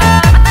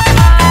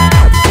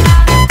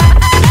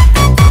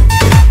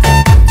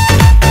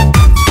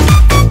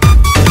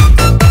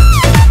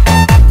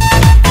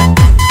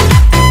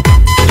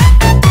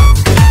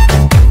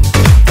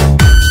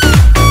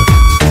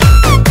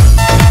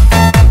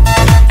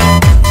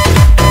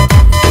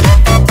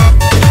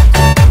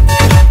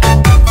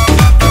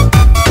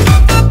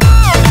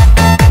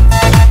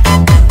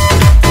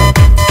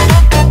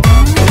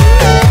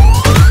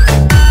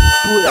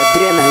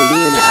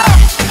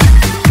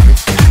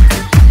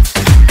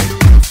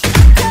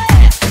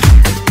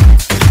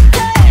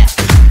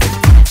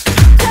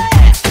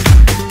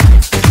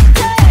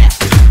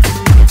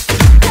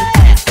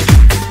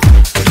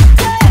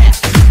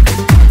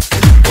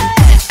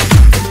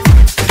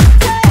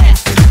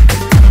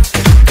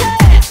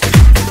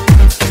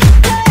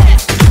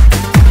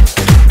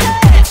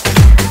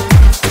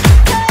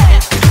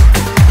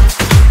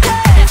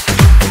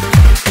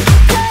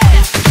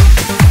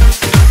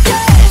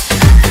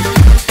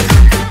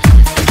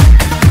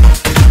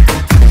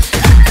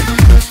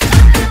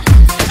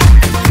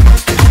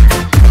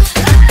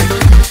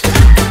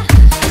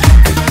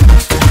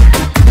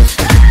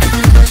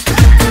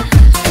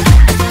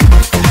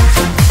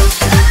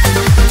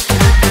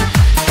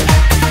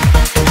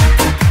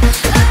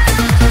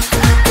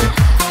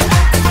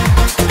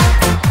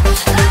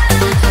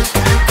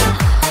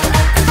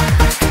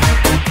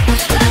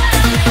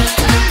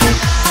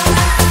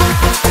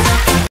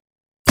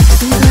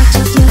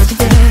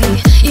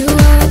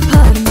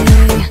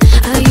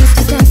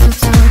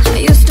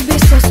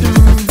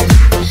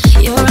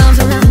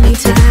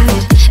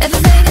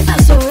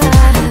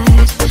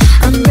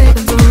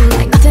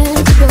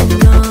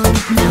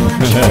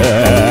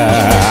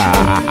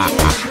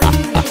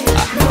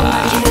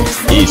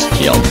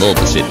 Este é o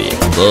novo CD,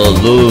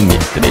 volume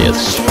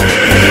 3.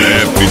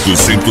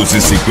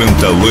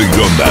 F250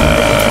 Loirona.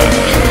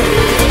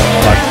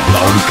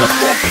 A única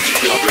forma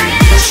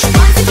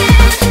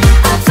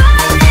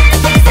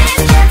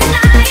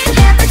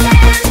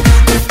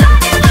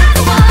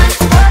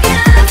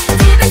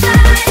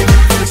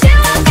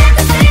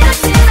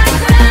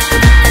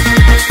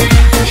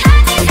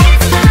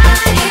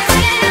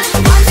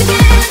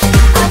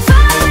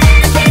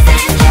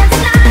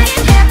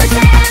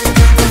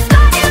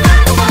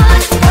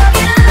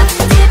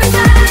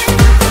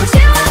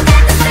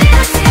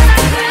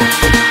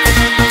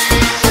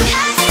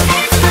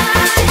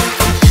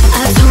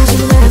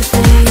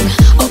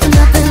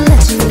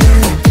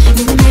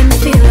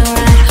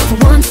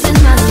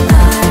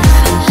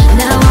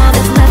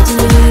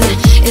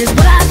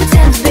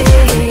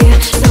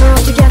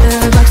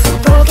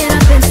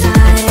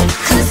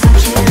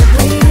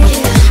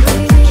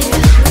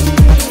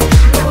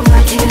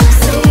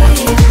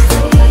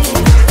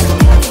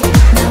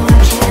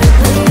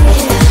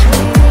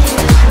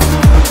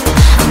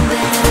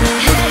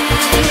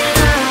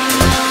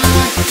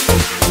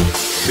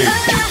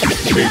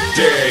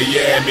de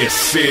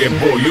MC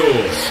Buiu.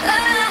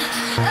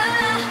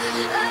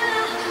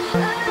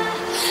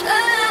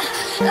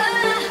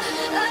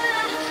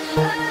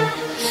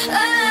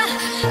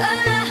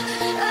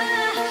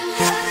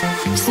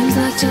 Seems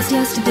like just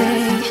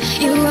yesterday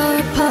you were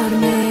a part of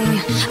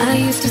me. I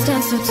used to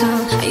stand so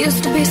tall, I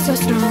used to be so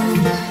strong.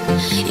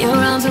 Your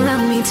arms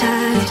around me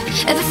tight,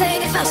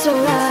 everything it felt so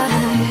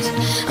right.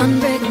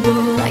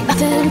 Unbreakable, like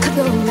nothing could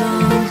go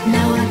wrong.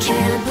 Now I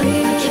can't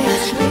breathe,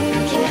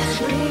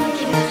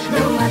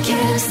 no I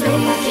can't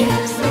sleep.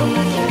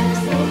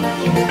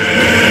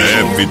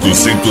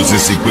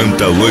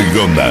 F250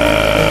 Loirona.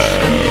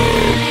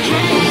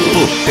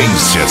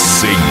 Potência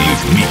sem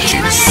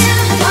limites.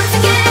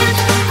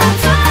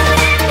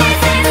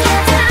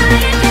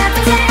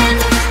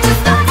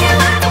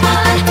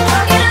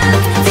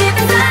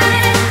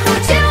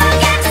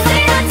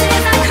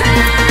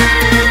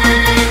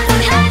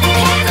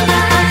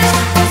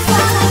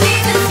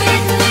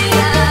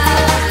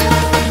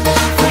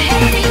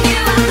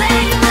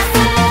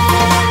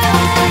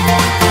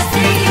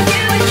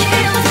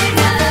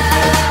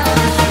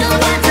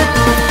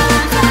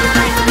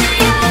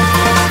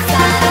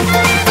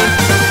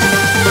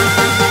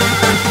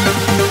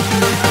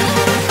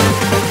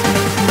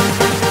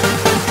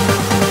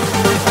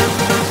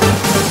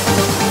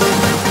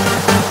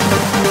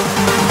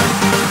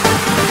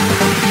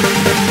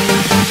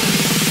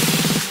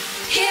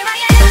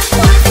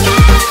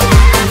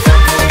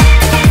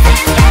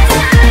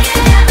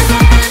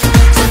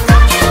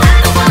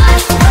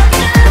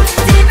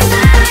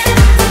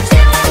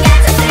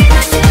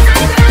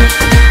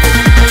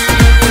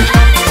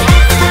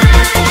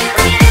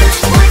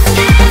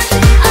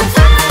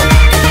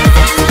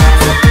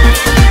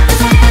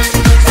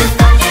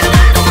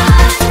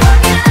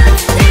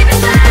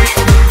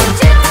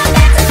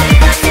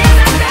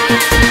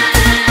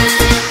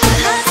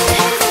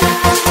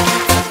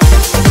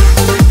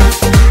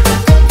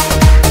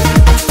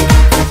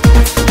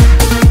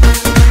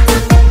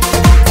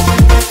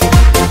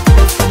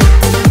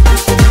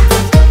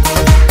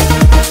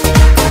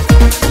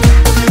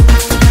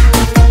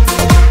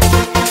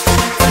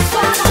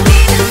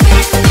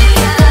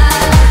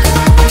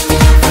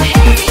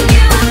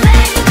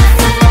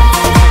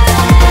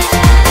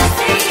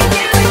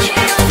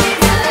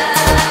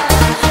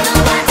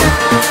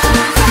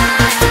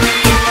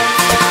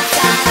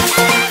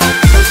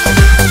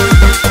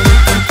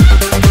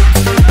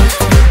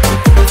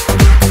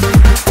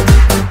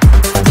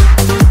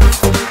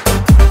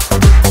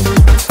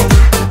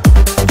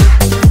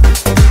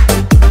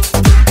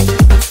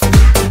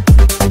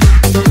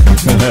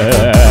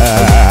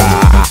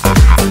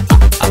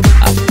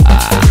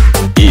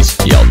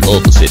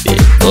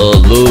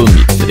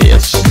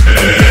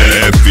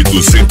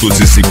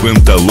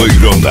 F250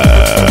 Loirona.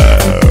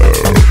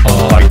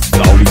 A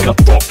hidráulica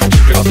top de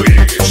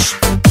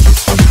P3.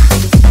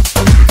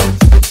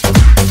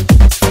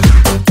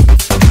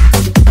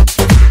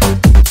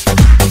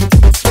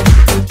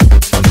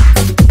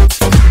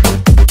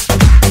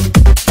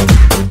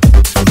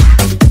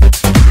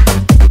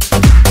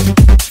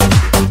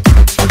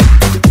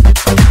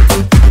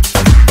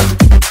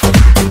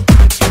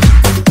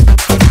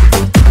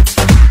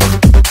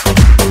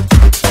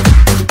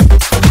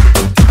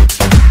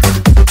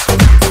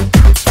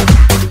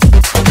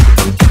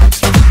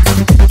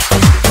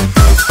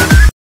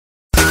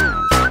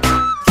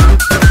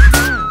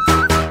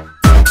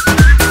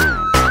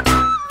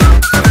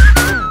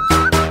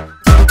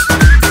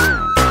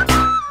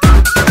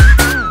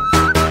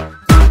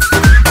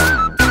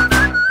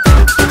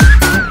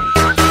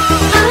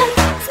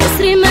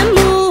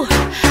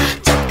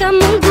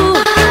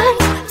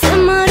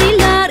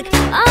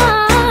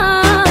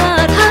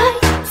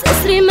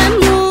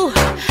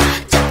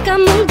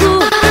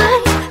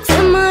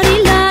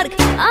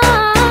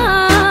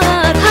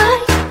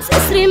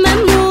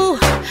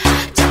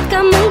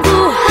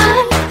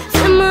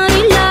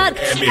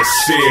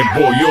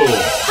 Buiu.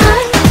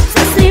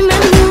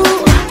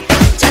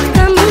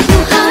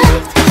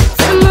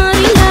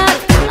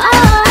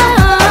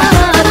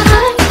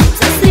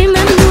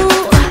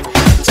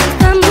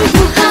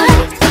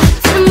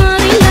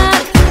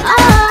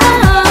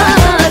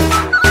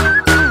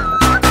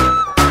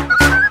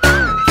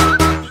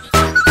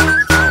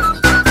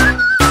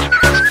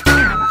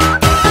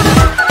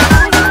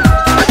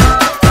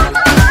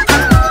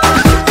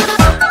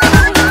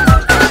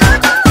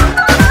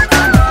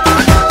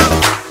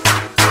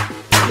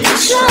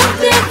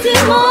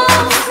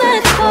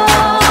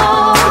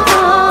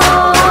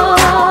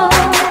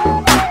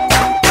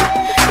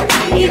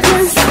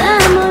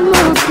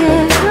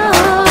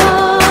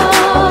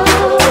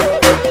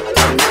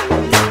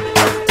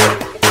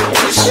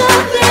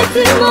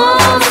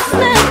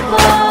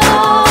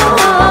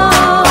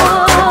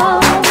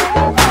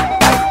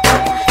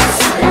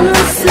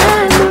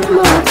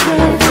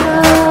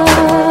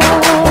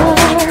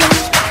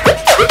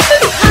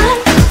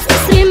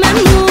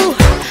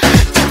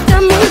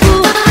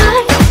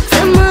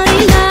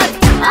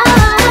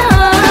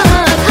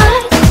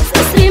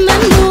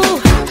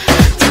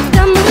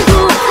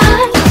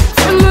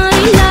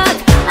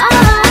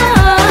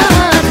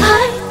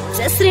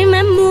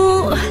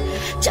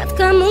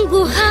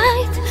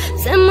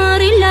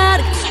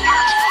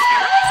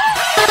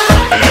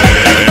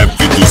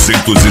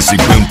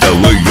 F250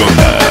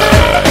 Loirona.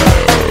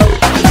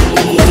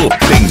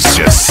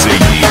 Potência sem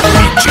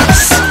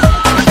limites.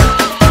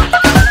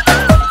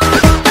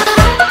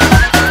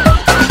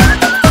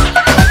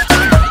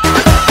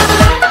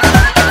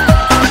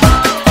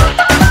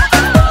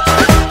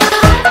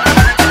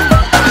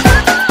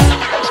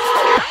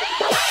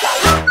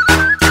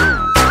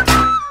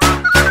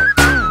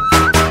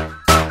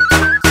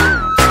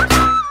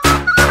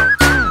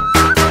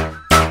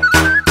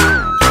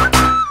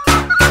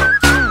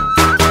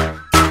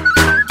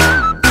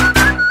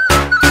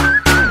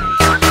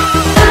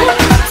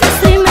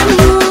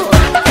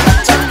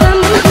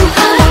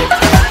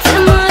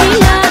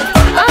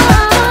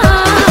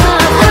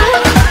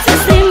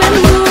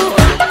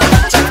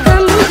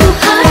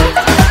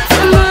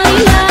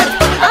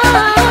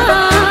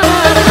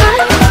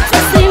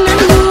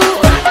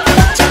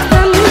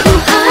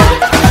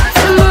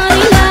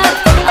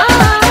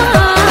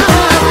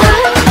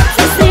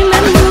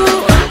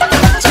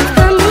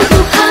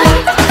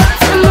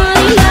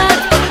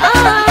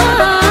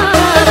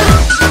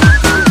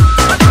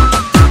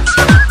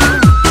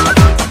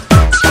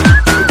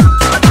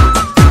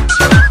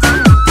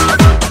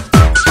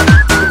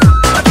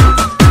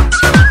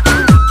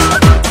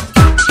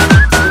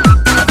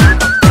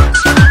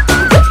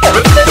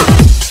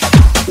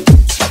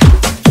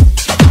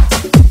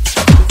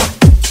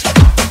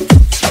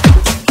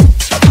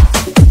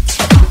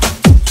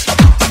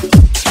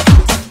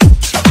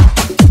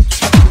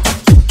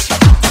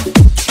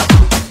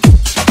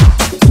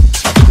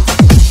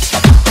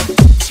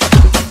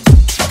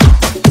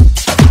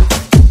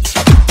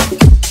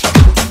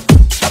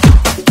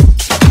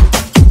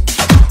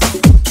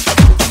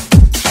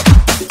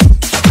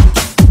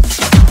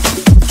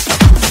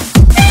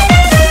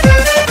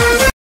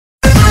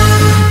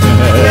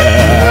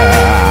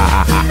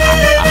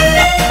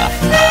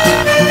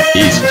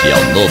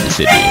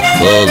 CD,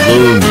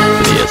 volume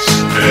 3.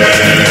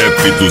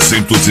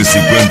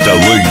 F250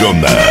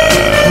 Loirona.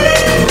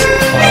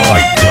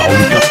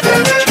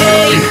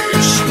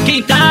 Ei,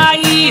 quem tá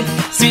aí?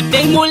 Se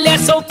tem mulher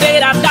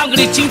solteira, dá um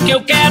gritinho que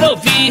eu quero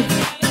ouvir.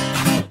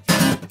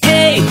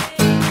 Ei,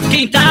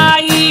 quem tá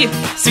aí?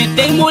 Se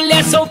tem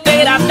mulher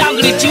solteira, dá um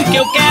gritinho que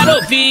eu quero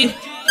ouvir.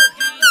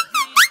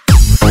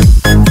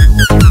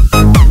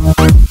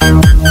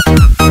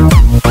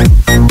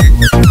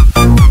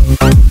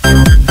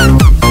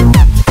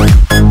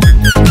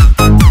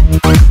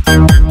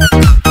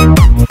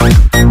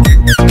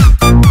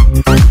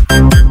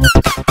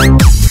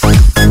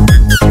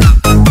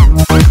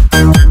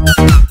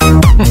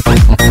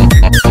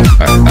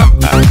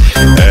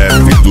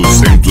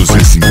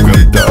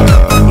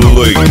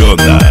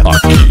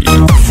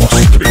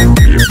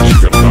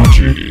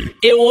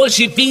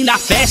 hoje vim na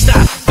festa,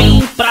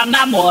 vim pra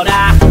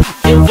namorar.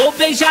 Eu vou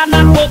beijar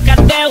na boca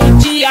até o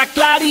dia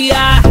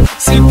clarear.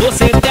 Se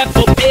você der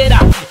bobeira,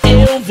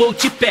 eu vou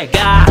te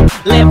pegar,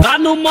 levar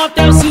no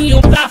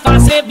motelzinho pra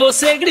fazer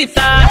você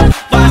gritar.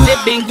 Fazer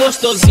bem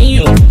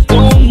gostosinho,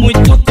 com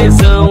muito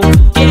tesão.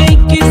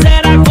 Quem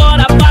quiser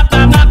agora,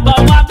 bata na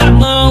palma da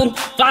mão.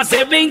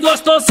 Fazer bem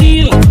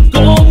gostosinho,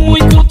 com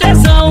muito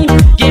tesão.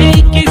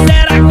 Quem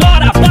quiser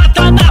agora,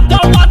 bata na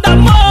palma da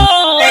mão.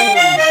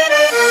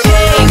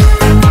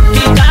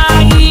 Quem tá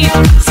aí?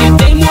 Se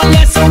tem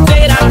mulher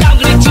solteira, dá um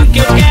gritinho que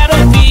eu quero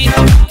ouvir.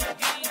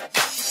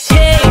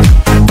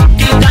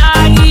 Quem tá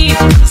aí?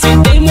 Se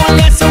tem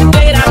mulher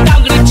solteira, dá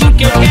um gritinho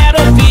que eu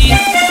quero ouvir.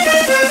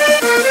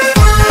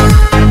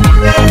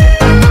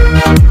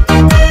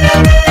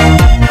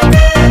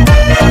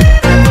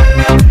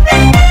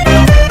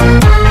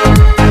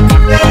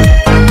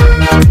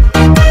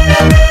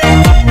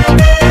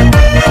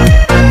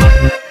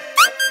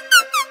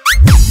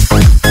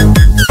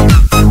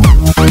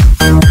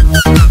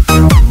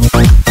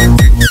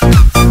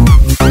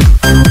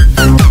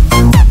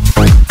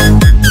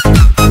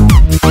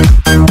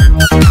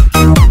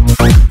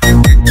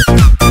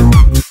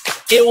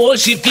 Eu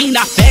hoje vim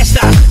na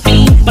festa,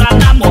 vim pra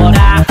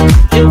namorar.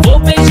 Eu vou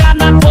beijar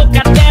na boca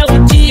até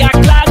o dia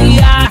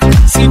clarear.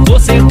 Se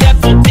você der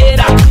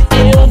bobeira,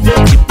 eu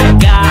vou te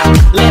pegar,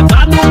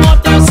 levar no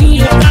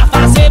motelzinho pra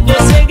fazer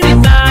você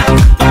gritar.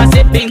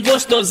 Fazer bem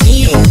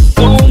gostosinho,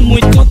 com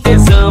muito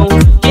tesão.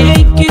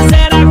 Quem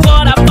quiser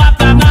agora,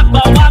 bata na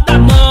palma da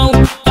mão.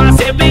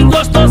 Fazer bem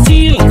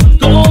gostosinho,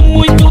 com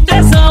muito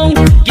tesão.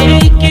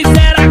 Quem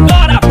quiser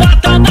agora,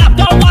 bata na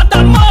palma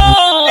da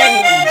mão.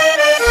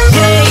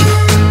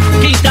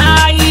 Quem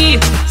tá aí?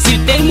 Se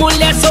tem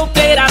mulher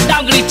solteira,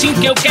 dá um gritinho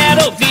que eu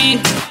quero ouvir.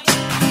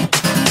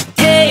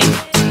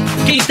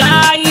 Quem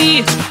tá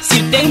aí?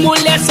 Se tem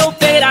mulher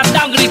solteira,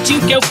 dá um gritinho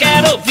que eu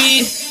quero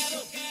ouvir.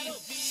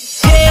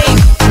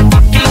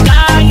 Quem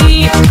tá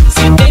aí?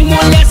 Se tem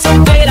mulher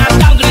solteira,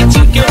 dá um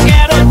gritinho que eu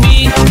quero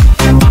ouvir.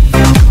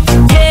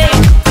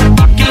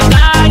 Quem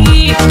tá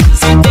aí?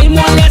 Se tem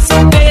mulher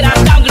solteira,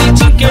 dá um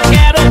gritinho que eu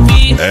quero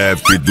ouvir.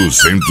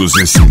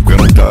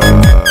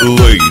 F250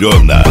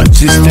 Loirona,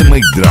 sistema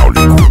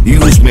hidráulico e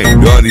os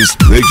melhores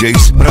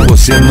DJs pra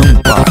você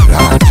não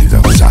parar de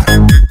dançar.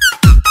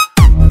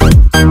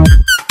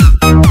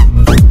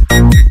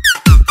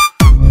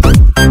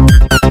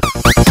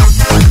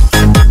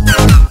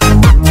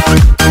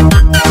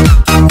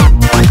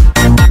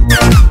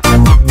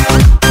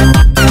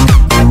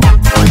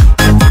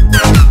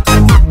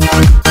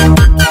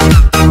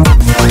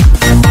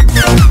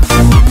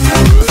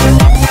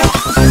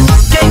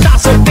 Quem tá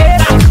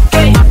solteira?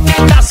 Quem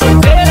tá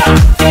solteira?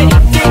 Quem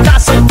tá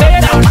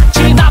solteira?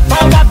 Bate na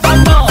palma da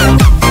mão.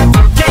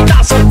 Quem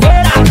tá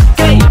solteira?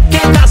 Quem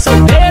tá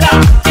solteira?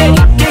 Quem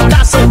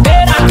tá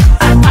solteira?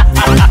 Quem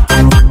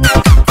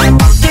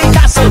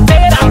tá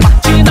solteira?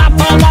 Bate na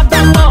palma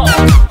da mão.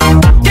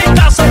 Quem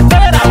tá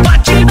solteira?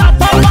 Bate na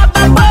palma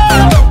da mão.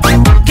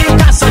 Quem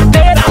tá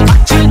solteira?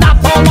 Bate na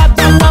palma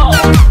da mão.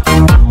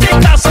 Quem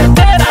tá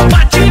solteira?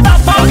 Bate na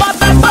palma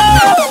da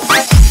mão.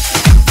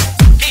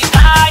 Quem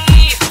tá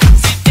aí?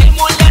 Se tem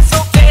mulher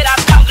solteira,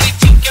 dá um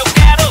gritinho que eu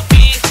quero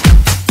ouvir.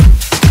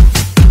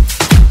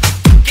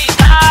 Quem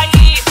tá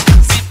aí?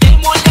 Se tem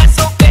mulher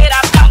solteira,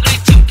 dá um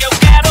gritinho que eu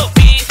quero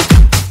ouvir.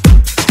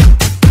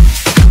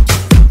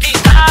 Quem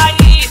tá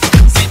aí?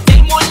 Se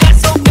tem mulher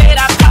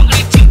solteira, dá um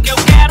gritinho que eu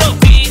quero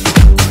ouvir.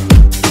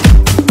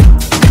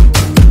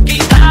 Quem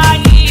tá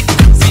aí?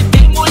 Se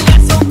tem mulher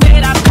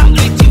solteira, dá um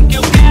gritinho que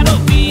eu quero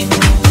ouvir.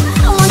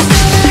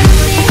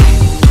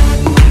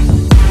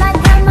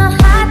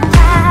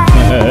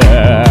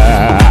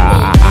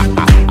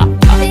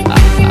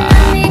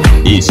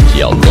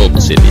 Este é o novo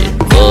CD,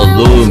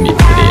 volume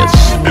 3.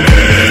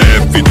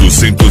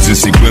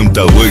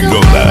 F250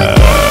 Loirona.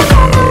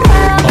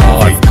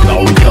 Ai,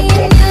 Cláudia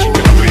Pop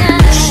de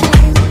vez.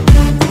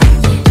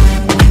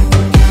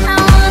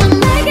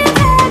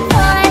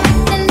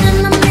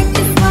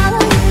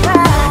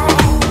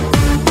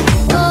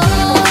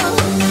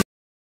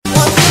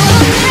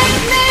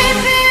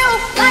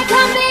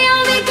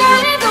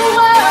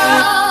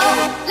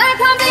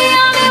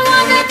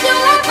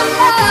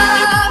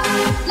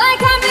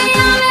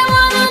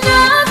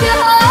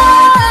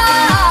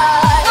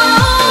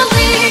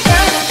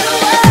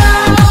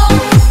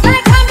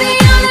 Like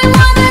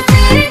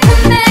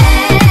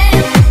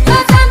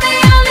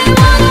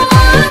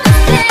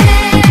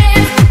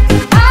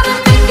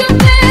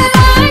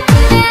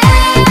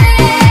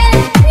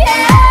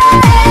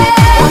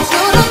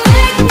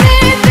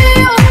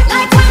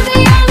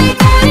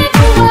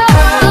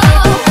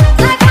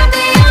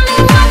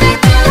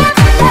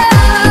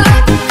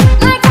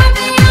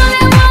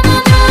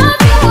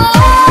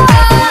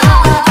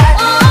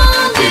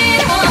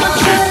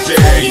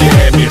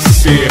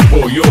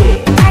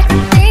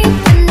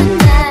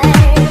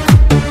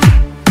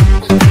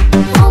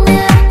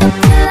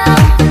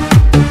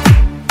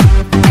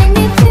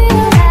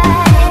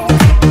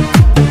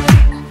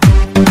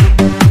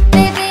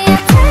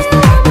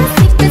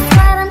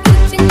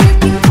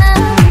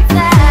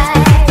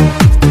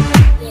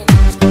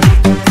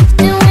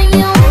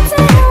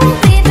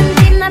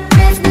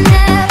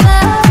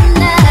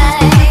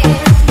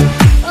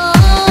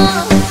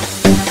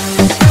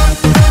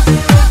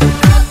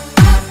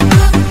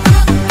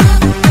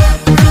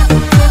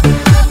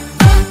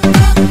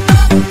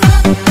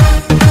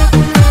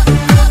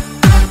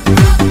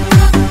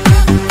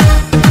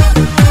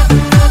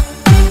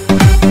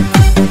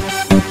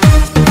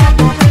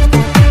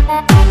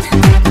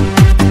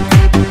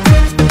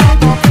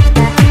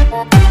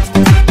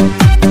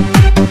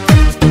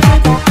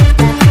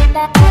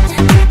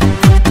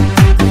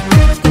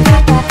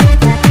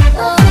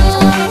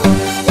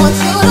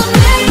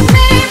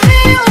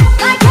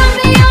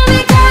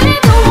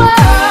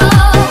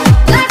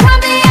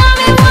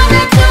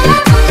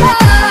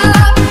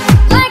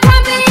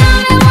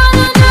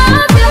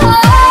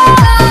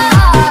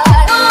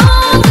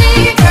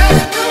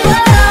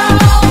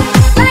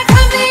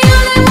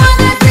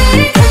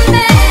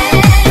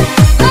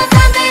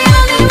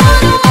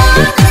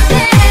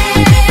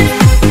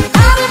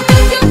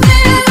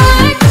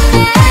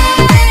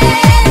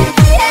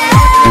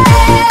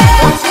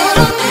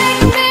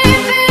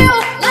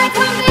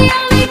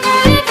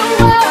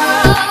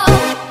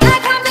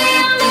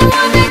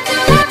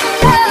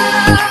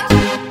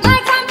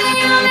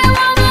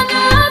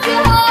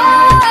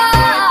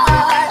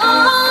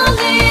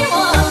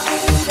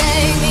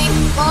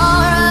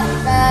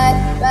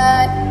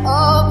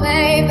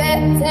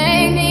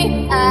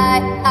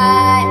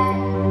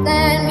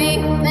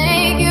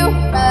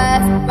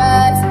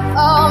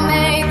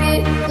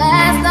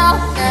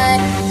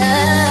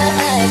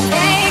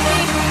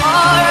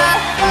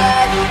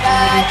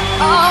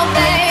Oh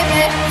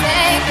baby,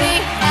 take me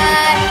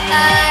high.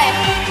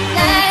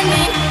 Let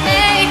me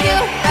make you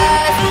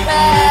rush.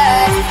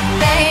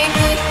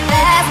 Baby,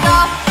 let's go.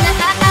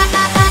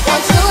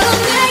 Want you to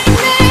make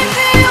me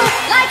feel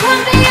like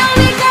I'm the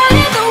only girl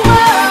in the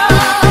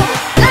world.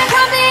 Like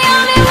I'm the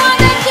only one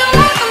that you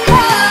let them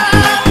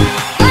love.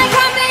 Like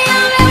I'm the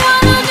only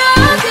one who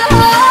knows your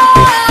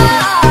heart.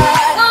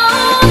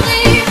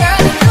 Only girl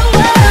in the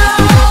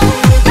world.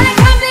 Like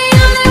I'm the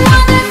only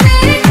one that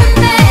speaks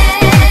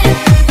command.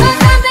 'Cause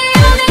I'm the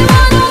only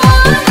one who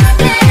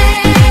understands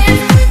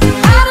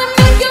how to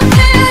make you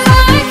feel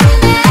like a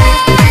man.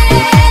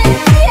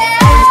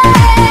 Yeah.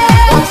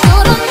 Want you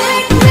to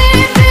make me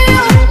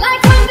feel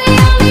like I'm the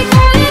only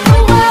girl in the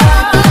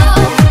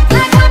world.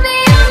 Like I'm the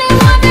only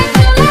one that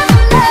you let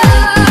them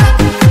love.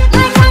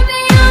 Like I'm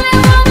the only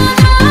one who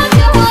knows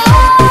your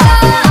heart.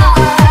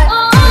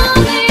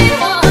 Only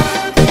one.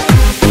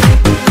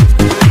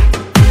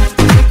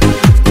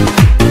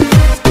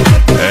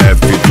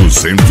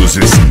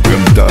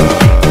 F250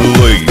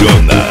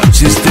 Loirona,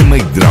 sistema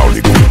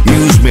hidráulico e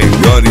os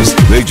melhores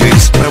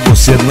DJs pra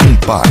você não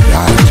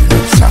parar de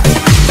dançar.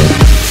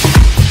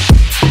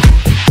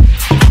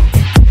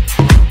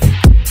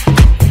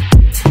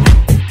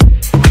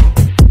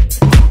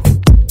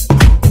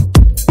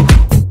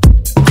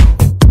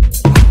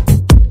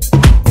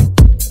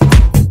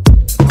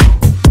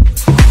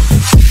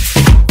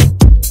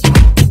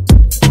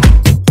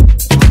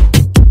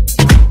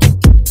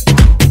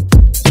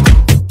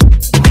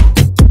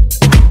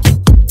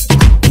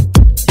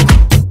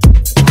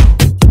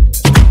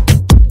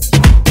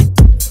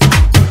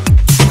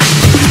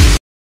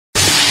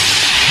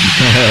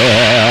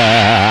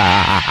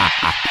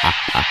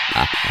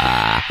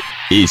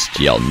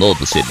 Este é o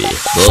novo CD,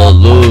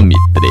 volume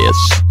 3.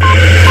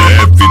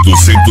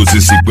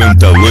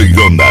 F250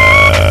 Loirona.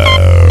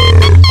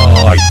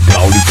 A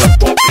hidráulica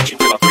top de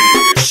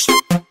Imperatriz.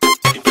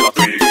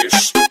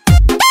 Imperatriz.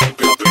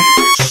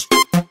 Imperatriz.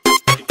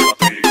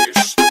 Imperatriz.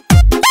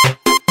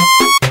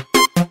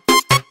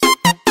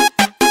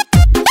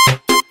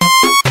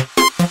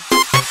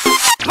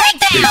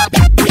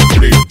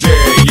 DJ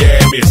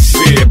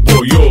MC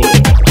Buiu.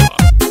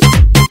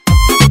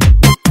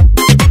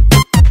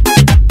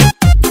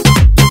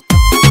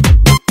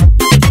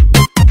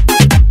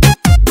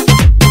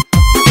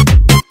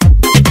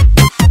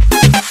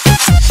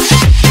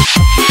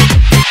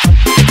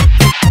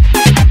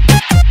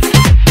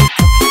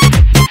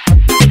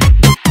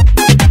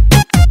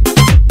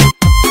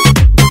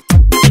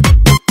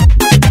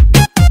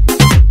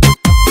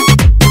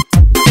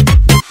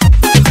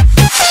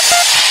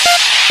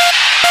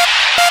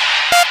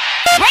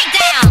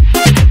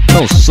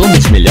 Não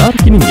somos melhor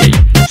que ninguém,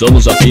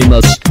 somos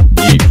apenas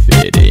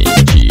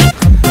diferente.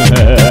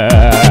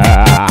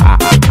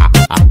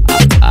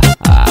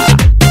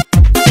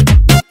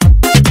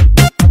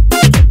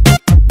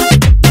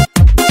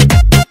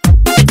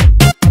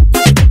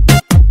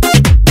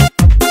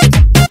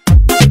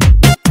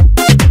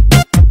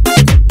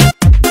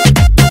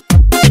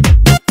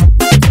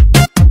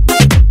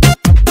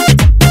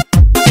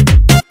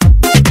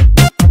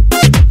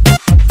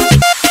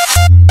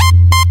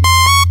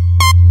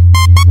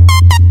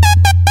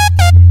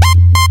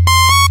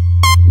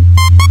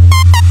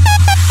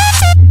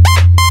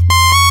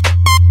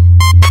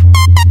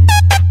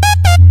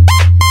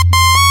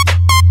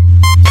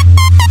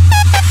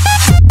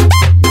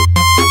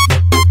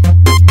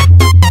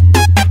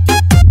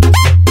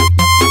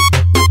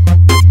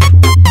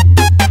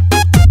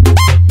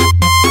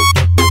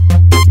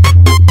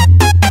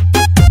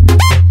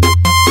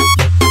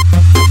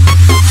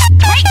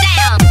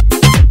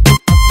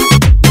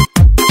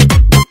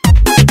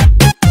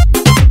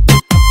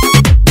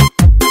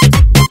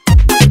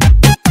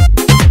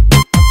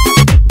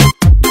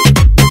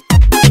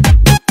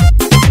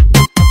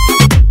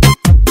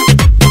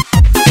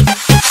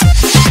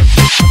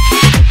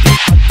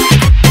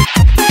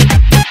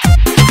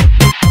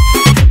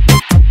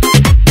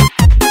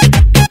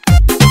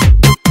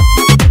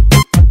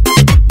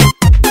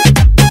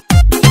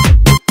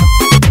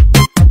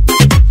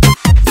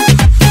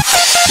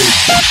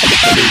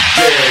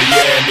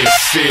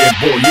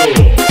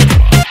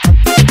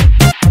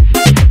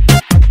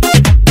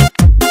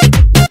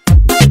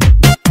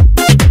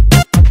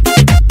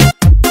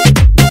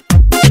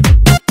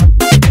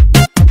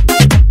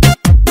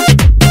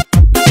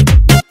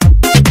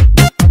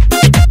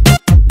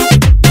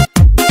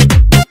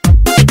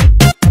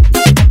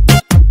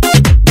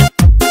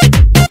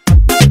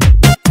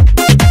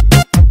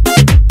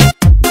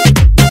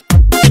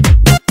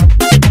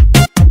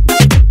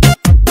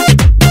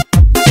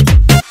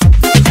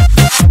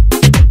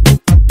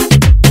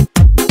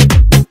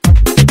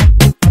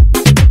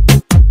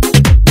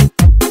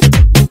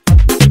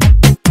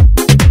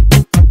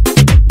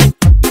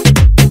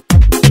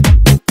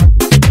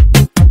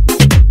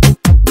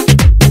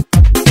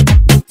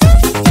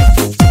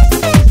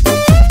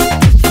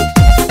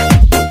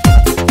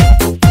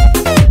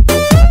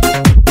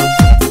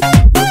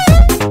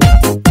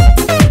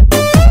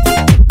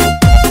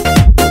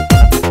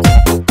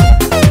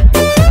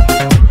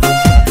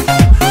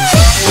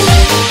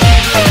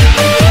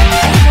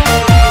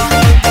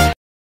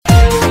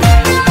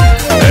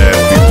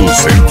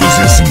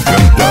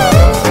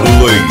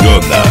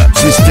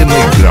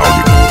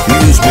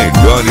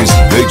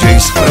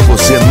 pra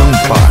você não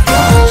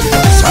parar de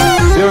dançar.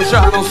 Eu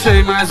já não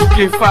sei mais o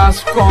que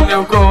faço com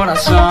meu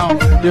coração.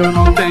 Eu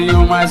não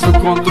tenho mais o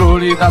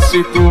controle da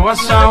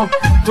situação.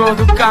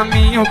 Todo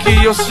caminho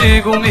que eu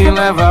sigo me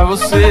leva a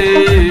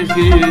você.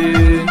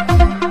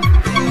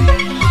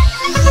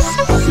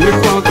 E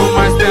quanto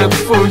mais tento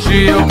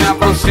fugir, eu me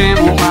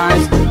aproximo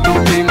mais.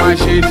 Não tem mais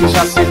jeito,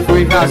 já se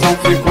foi, razão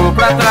ficou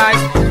pra trás.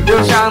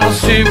 Eu já não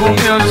sigo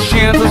meus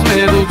instintos,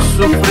 medo de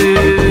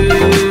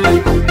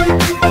sofrer.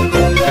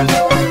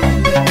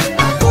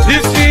 E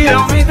se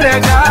eu me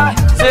entregar,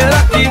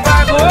 será que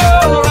vai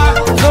rolar?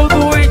 Sou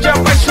doente,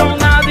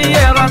 apaixonado e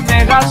ela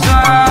tem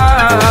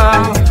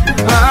razão.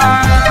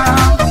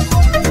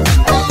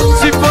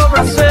 Se for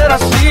pra ser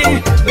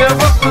assim, eu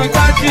vou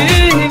cuidar de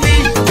mim.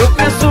 Eu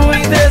penso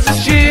em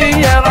desistir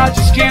e ela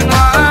diz que não.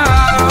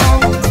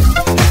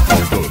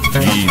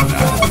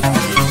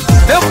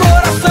 Meu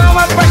coração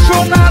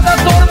apaixonado,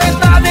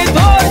 atormentado em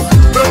dores.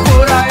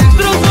 Procura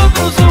entre os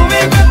outros o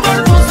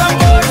inventor dos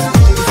amores.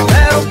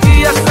 Espero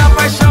que essa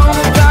paixão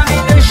nunca me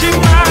deixe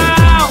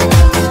mal.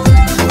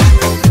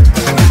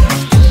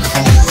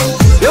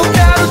 Eu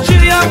quero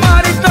te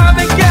amar e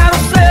também quero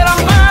ser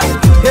amado.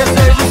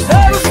 Desejo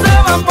ser o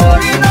seu amor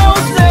e não o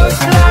seu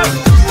escravo.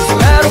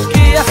 Espero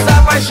que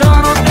essa paixão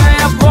não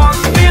tenha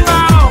ponto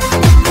final.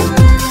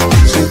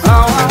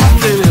 Senão,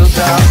 adeus,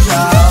 tchau,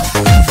 tchau.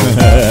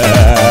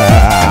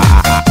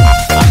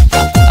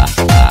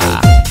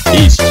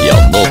 Este é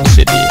o novo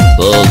CD,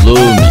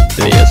 volume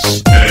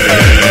 3.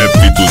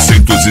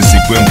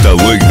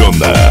 F250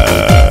 Loirona.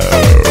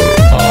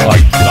 A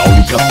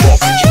hidráulica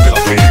top de pela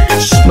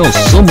vez. Não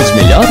somos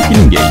melhor que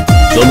ninguém,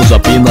 somos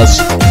apenas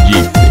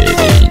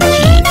diferente.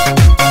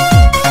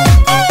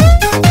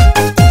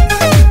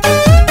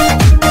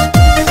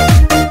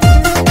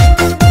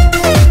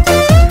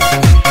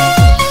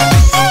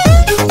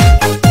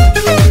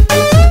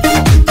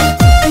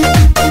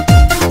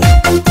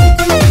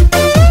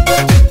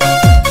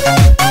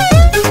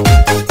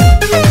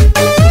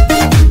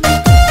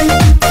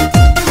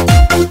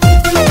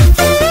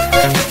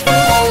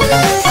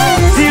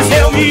 Se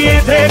eu me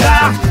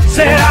entregar,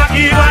 será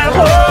que vai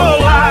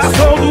rolar?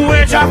 Sou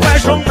doente,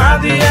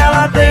 apaixonado e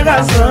ela tem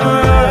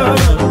razão.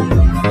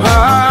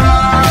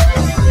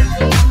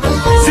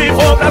 Se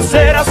for pra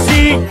ser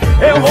assim,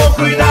 eu vou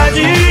cuidar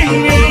de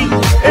mim.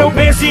 Eu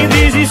penso em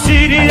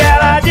desistir e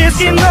ela diz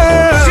que não.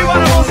 Segura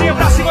a mãozinha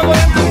pra cima,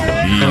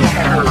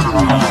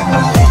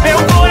 meu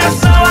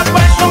coração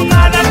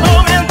apaixonado,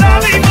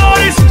 atormentado em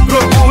dores.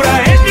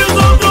 Procura entre os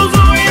outros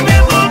o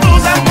inventor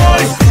dos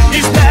amores.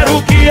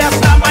 Espero que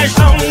essa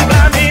paixão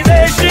nunca me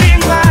deixe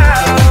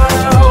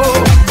mal.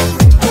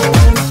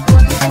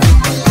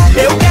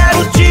 Eu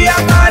quero te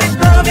amar e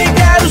também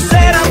quero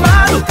ser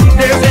amado.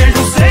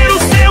 Desejo ser o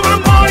seu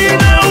amor e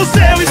não o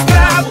seu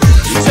escravo.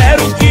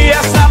 Espero que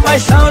essa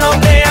paixão não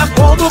tenha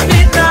ponto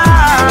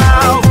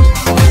final.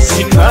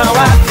 Se não,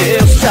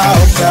 adeus, tchau,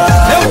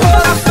 tchau. Meu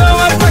coração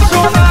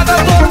apaixonado,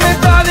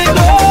 atormentado em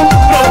dor.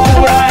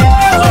 Procura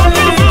entre os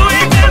olhos o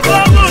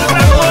inventor dos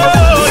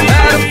amores.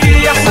 Espero que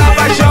essa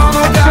paixão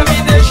nunca me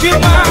deixe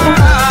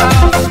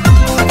mal.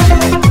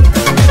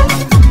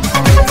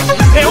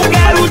 Eu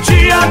quero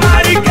te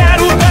amar e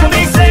quero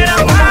também ser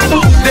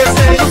amado.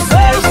 Desejo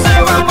ser o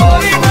seu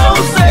amor e não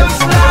o seu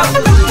escravo.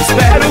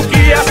 Espero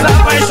que essa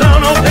paixão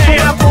não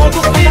tenha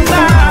ponto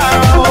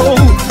final.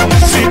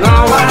 Se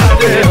não,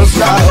 adeus,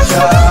 tchau,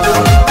 tchau.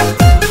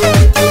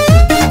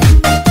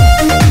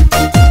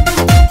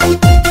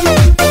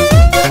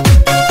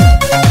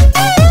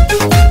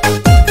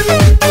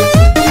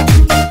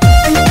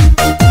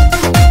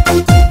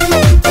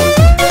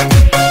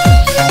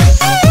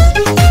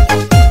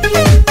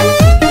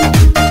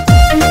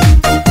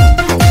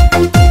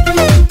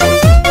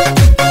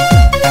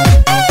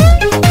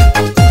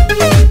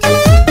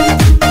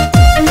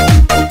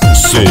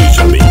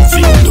 Seja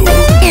bem-vindo.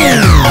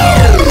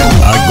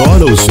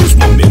 Agora os seus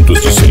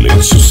momentos de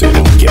silêncio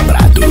serão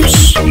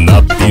quebrados.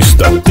 Na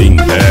pista tem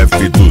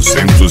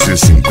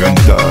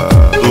F250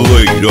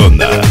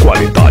 Loirona.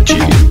 Qualidade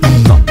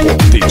na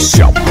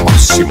potência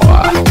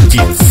máxima.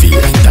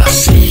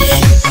 Divirta-se.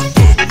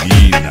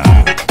 Domina.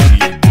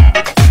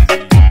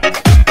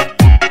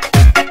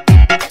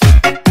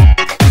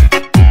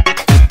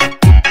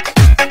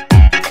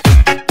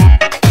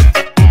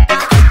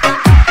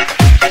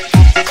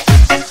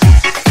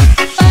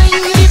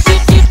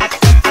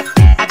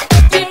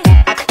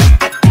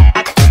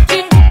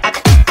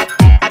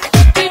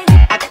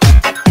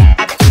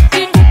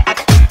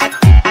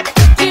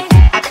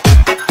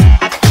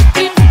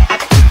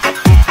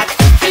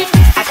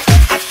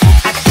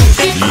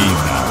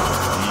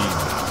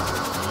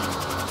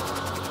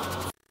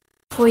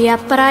 Fui à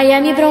praia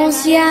me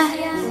bronzear,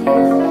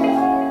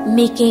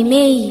 me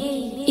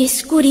queimei,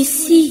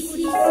 escureci.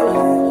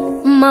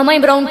 Mamãe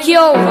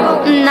bronqueou,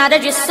 nada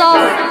de sol.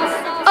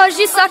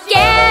 Hoje só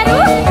quero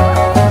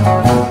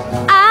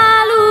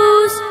a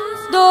luz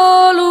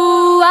do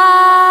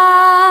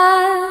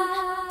luar.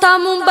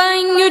 Toma um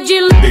banho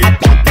de luz.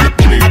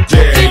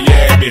 DJ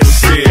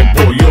MC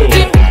Buiu.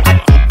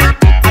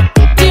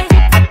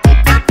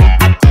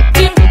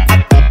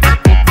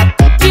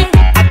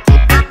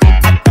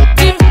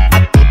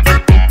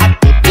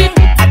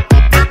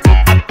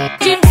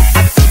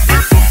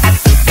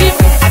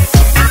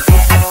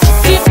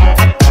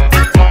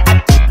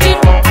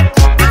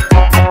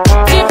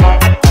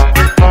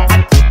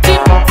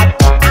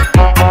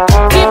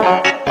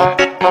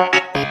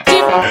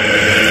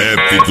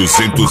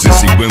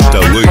 F250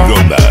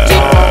 Loirona.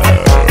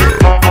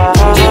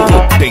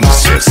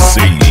 Potência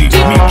sem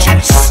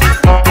limites.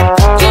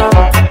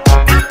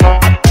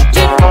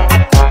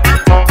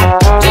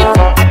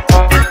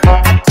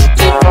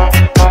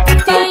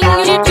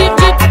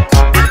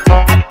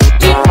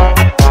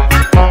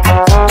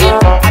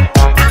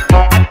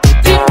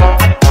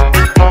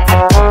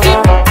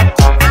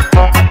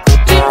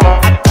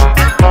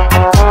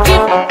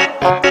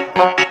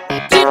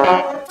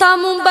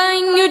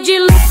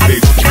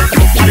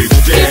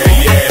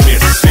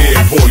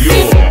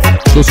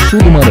 Do sul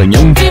do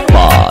Maranhão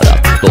para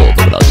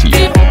todo o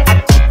Brasil.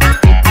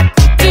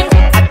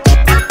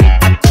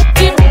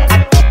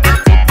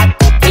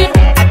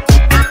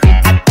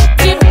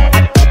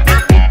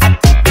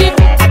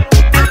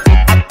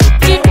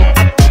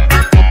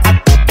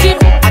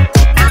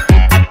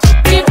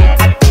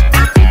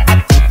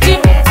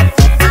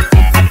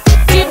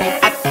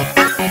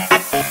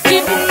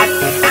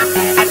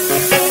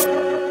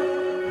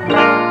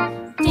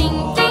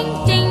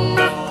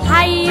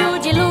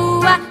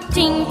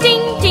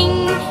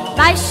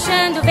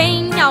 Baixando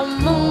vem ao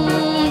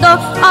mundo,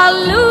 ó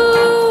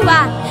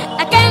lua,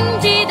 a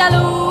cândida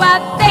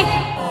lua, vem,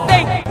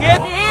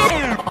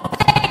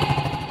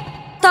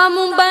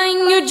 toma um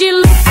banho de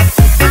lua.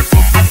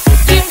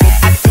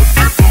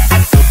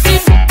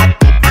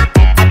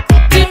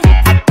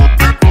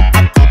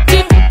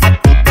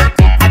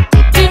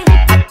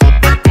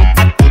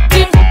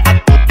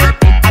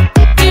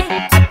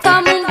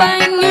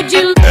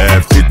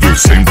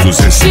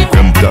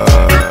 F250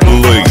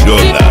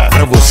 Loirona,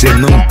 pra você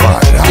não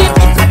parar de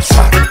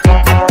dançar.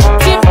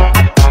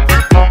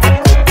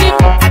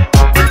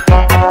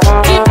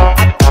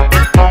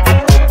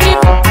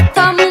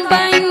 Toma um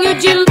banho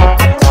de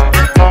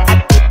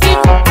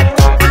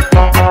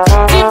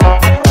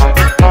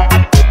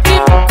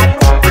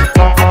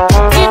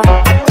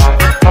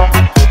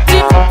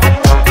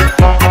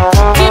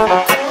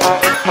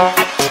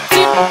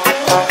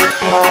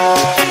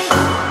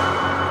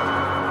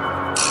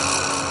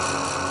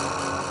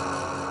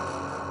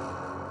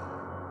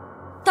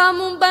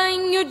Toma um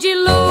banho de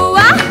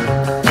lua,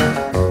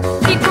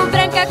 fico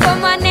branca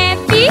como a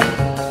neve.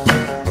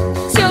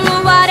 Se o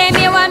luar é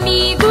meu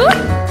amigo,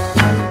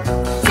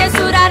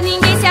 censurar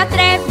ninguém se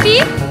atreve.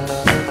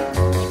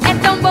 É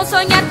tão bom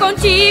sonhar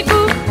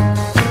contigo,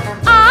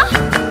 ó,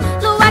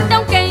 lua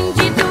tão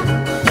cândido.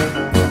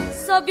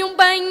 Sob um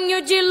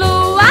banho de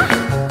lua,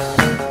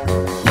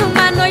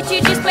 numa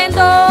noite de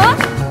esplendor,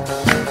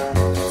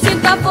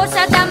 sinto a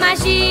força da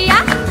magia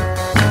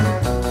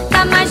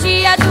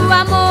do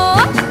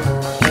amor.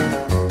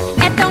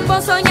 É tão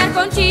bom sonhar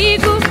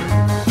contigo,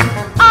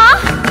 ó,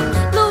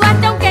 lua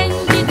tão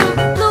cândido,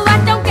 lua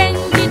tão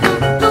cândido,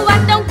 lua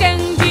tão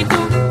cândido,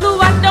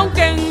 lua tão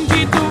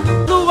cândido,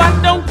 lua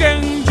tão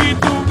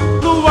cândido,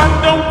 lua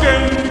tão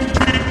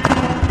cândido.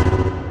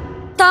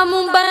 Toma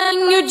um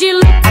banho de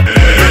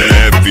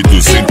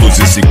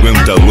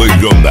F250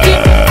 Loirona.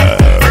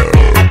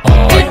 A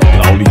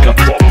hidráulica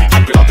top de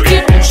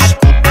Imperatriz.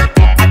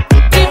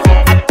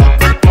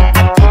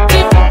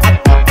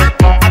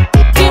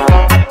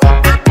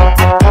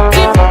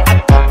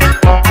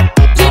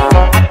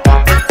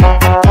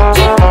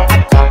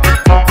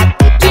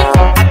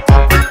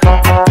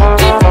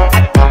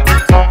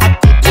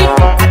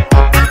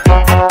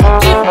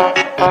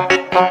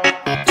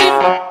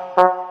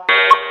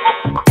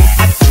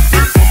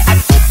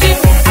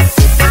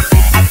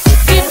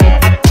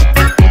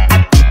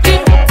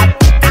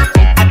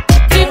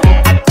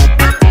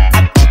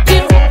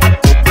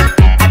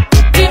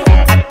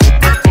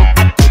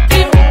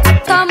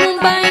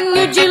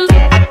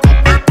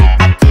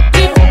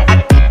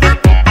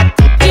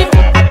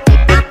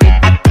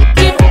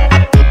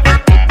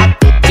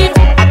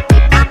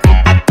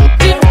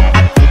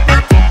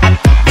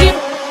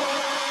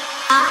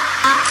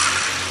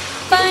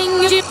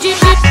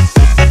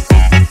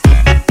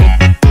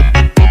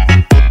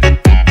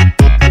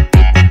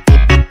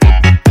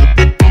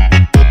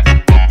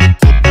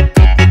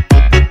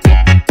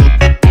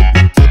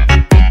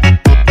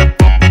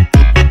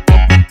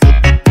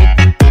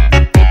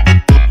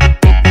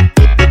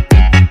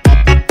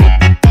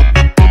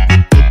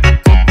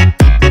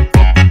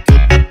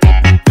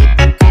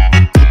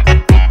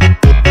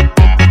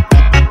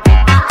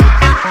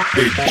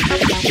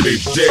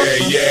 DJ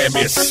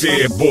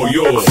MC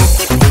Buiu.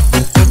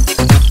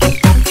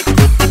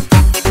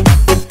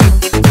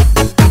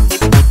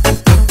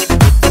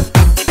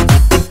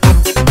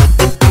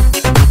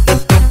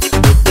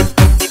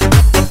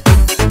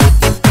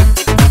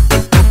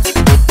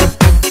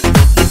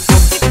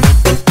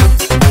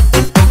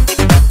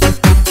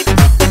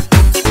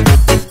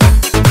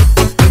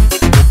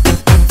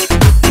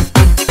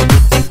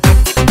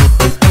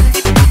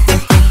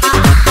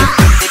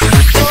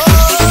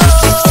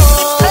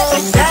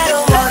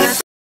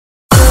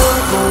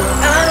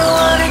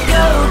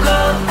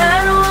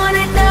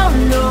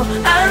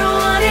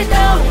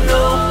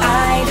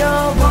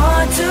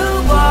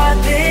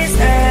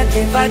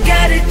 If I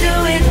gotta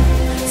do it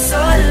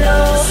solo,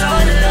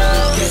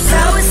 'cause I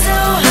was so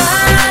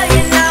high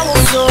and now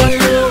I'm so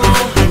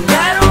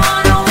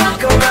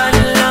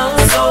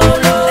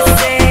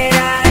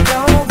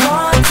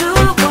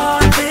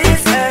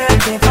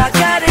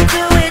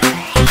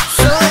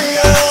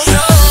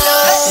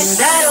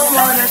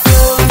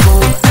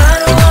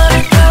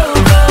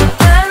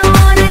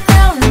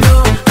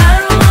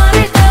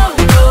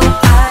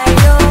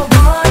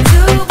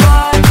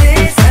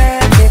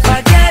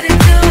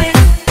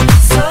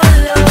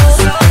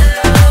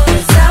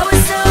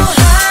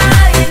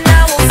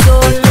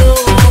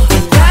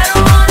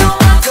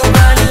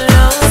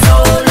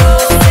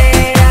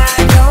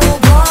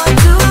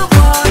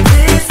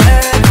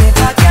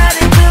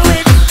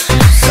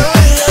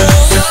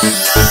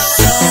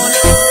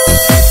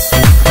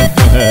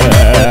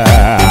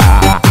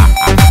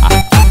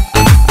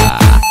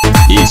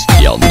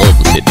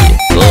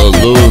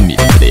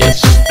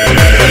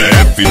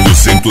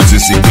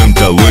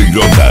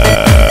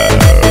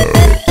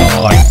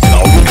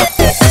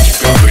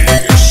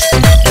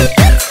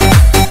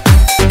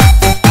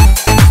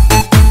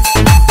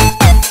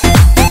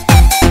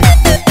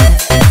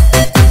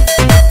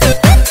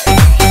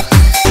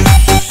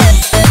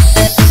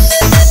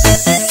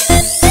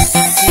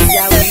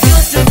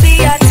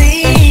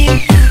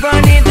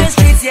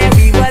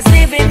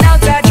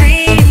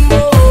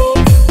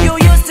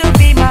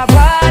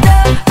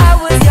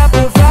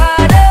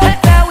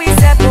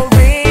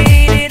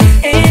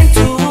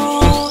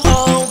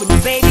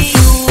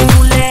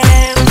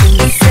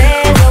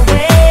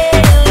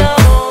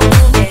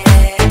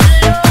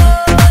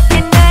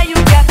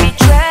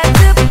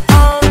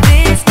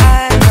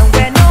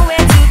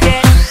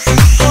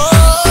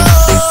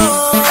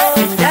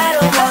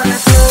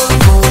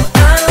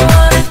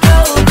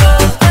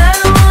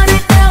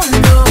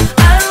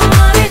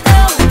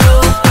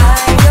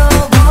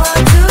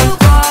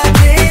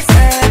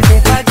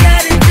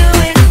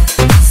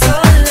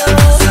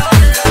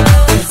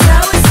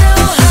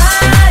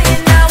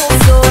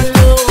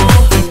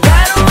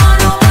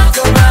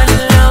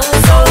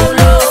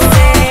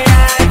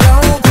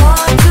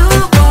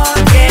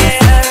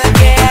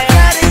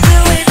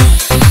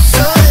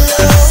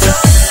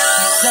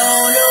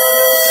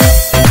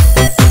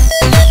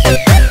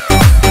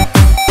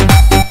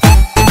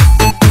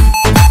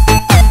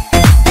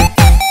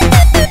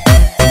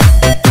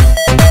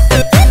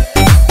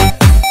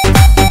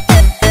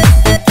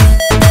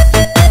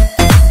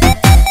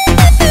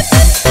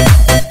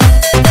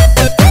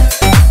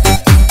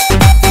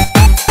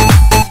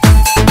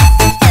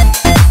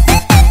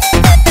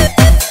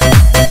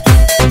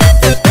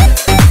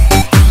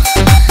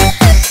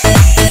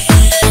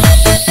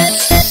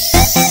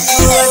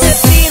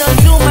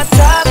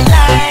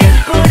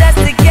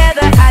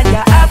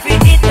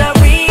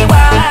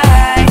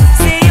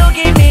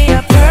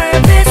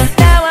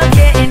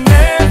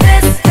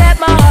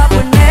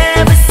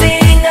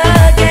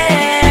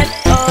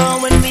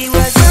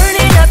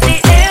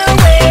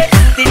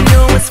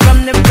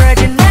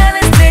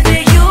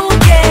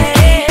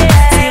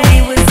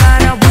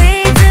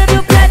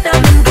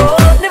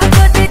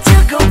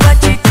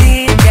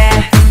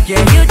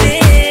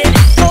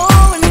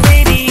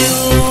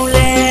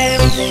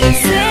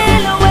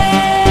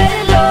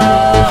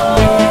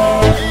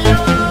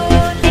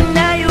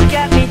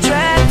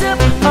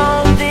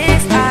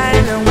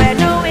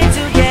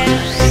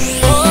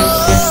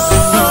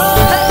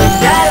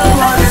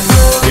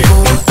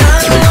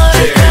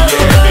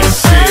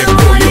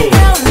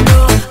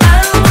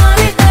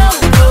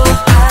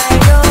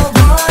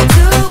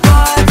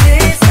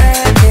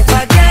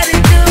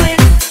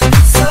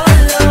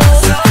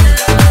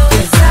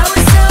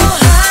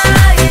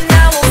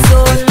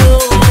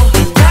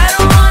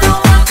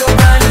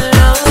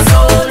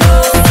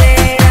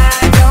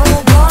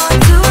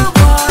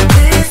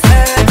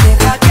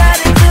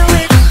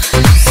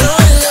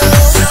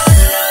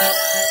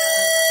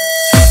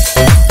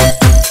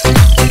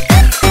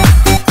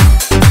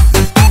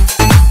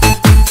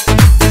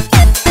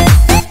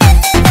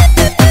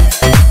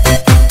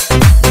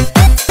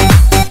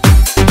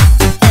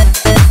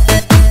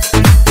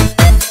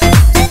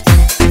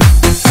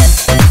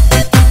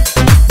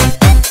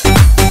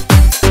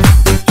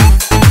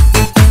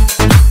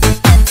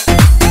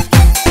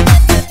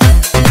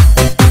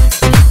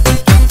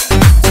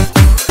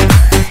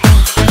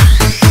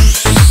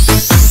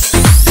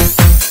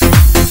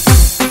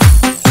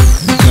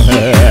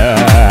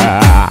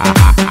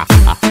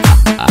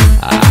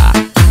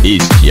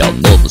ao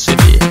novo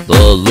CD,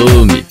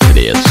 volume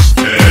 3.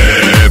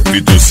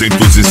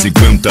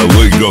 F250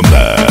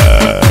 Loirona.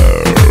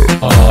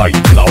 A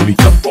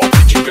hidráulica top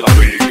de pela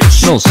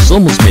vez. Não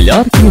somos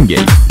melhor que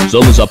ninguém,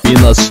 somos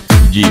apenas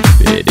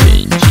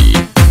diferente.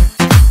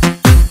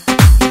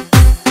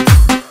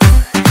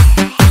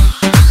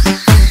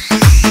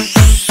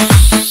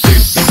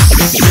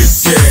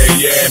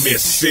 DJ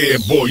MC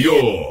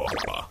Buiu.